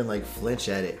 Didn't even like flinch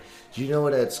at it. Do you know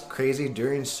what? That's crazy.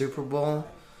 During the Super Bowl,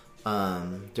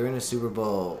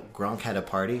 Gronk had a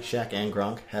party. Shaq and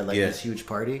Gronk had like Yeah. this huge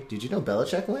party. Did you know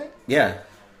Belichick went? Yeah.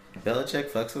 Belichick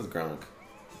fucks with Gronk.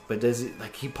 But does he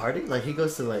like he party? Like he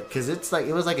goes to like because it's like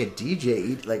it was like a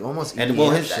DJ like almost And EDM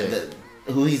well, his, shit.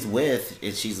 who he's with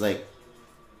is she's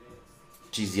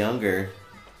younger.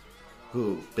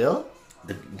 Who? Bill?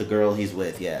 The girl he's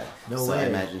with, yeah. No so I way.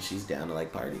 imagine she's down to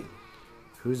like party.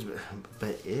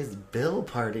 But is Bill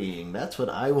partying? That's what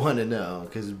I want to know.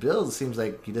 Because Bill seems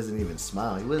like he doesn't even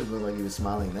smile. He wouldn't look like he was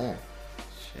smiling there.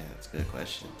 Yeah, that's a good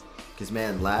question. Because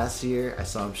man, last year I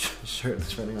saw him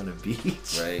shirtless running on a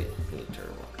beach. Right? Really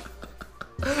terrible.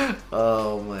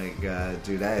 Oh my god,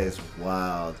 dude, that is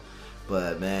wild.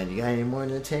 But man, you got any more in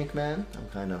the tank, man? I'm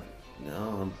kind of.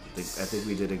 No, I think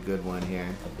we did a good one here.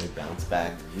 they bounce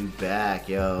back. We back,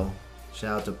 yo.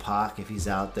 Shout out to Pac if he's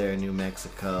out there in New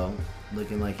Mexico,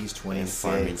 looking like he's In 26.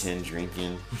 Farmington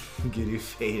drinking. Getting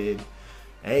faded.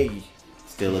 Hey,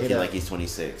 Still Hit looking up. like he's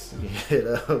 26. hit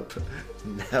up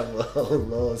Navajo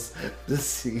Los to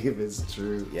see if it's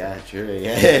true. Yeah, true.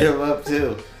 Yeah, hit him up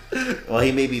too. Well,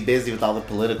 he may be busy with all the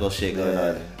political shit going Yeah,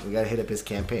 on. we gotta hit up his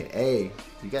campaign. Hey,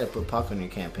 you gotta put Pac on your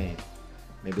campaign.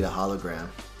 Maybe the hologram.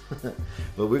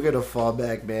 But we're gonna fall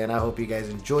back, man. I hope you guys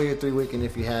enjoy your 3 weekend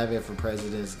if you have it for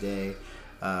President's Day.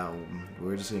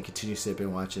 We're just gonna continue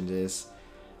sipping, watching this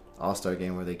All-Star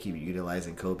game where they keep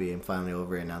utilizing Kobe and finally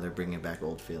over it. Now they're bringing back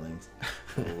old feelings.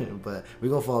 But we're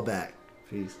gonna fall back.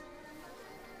 Peace.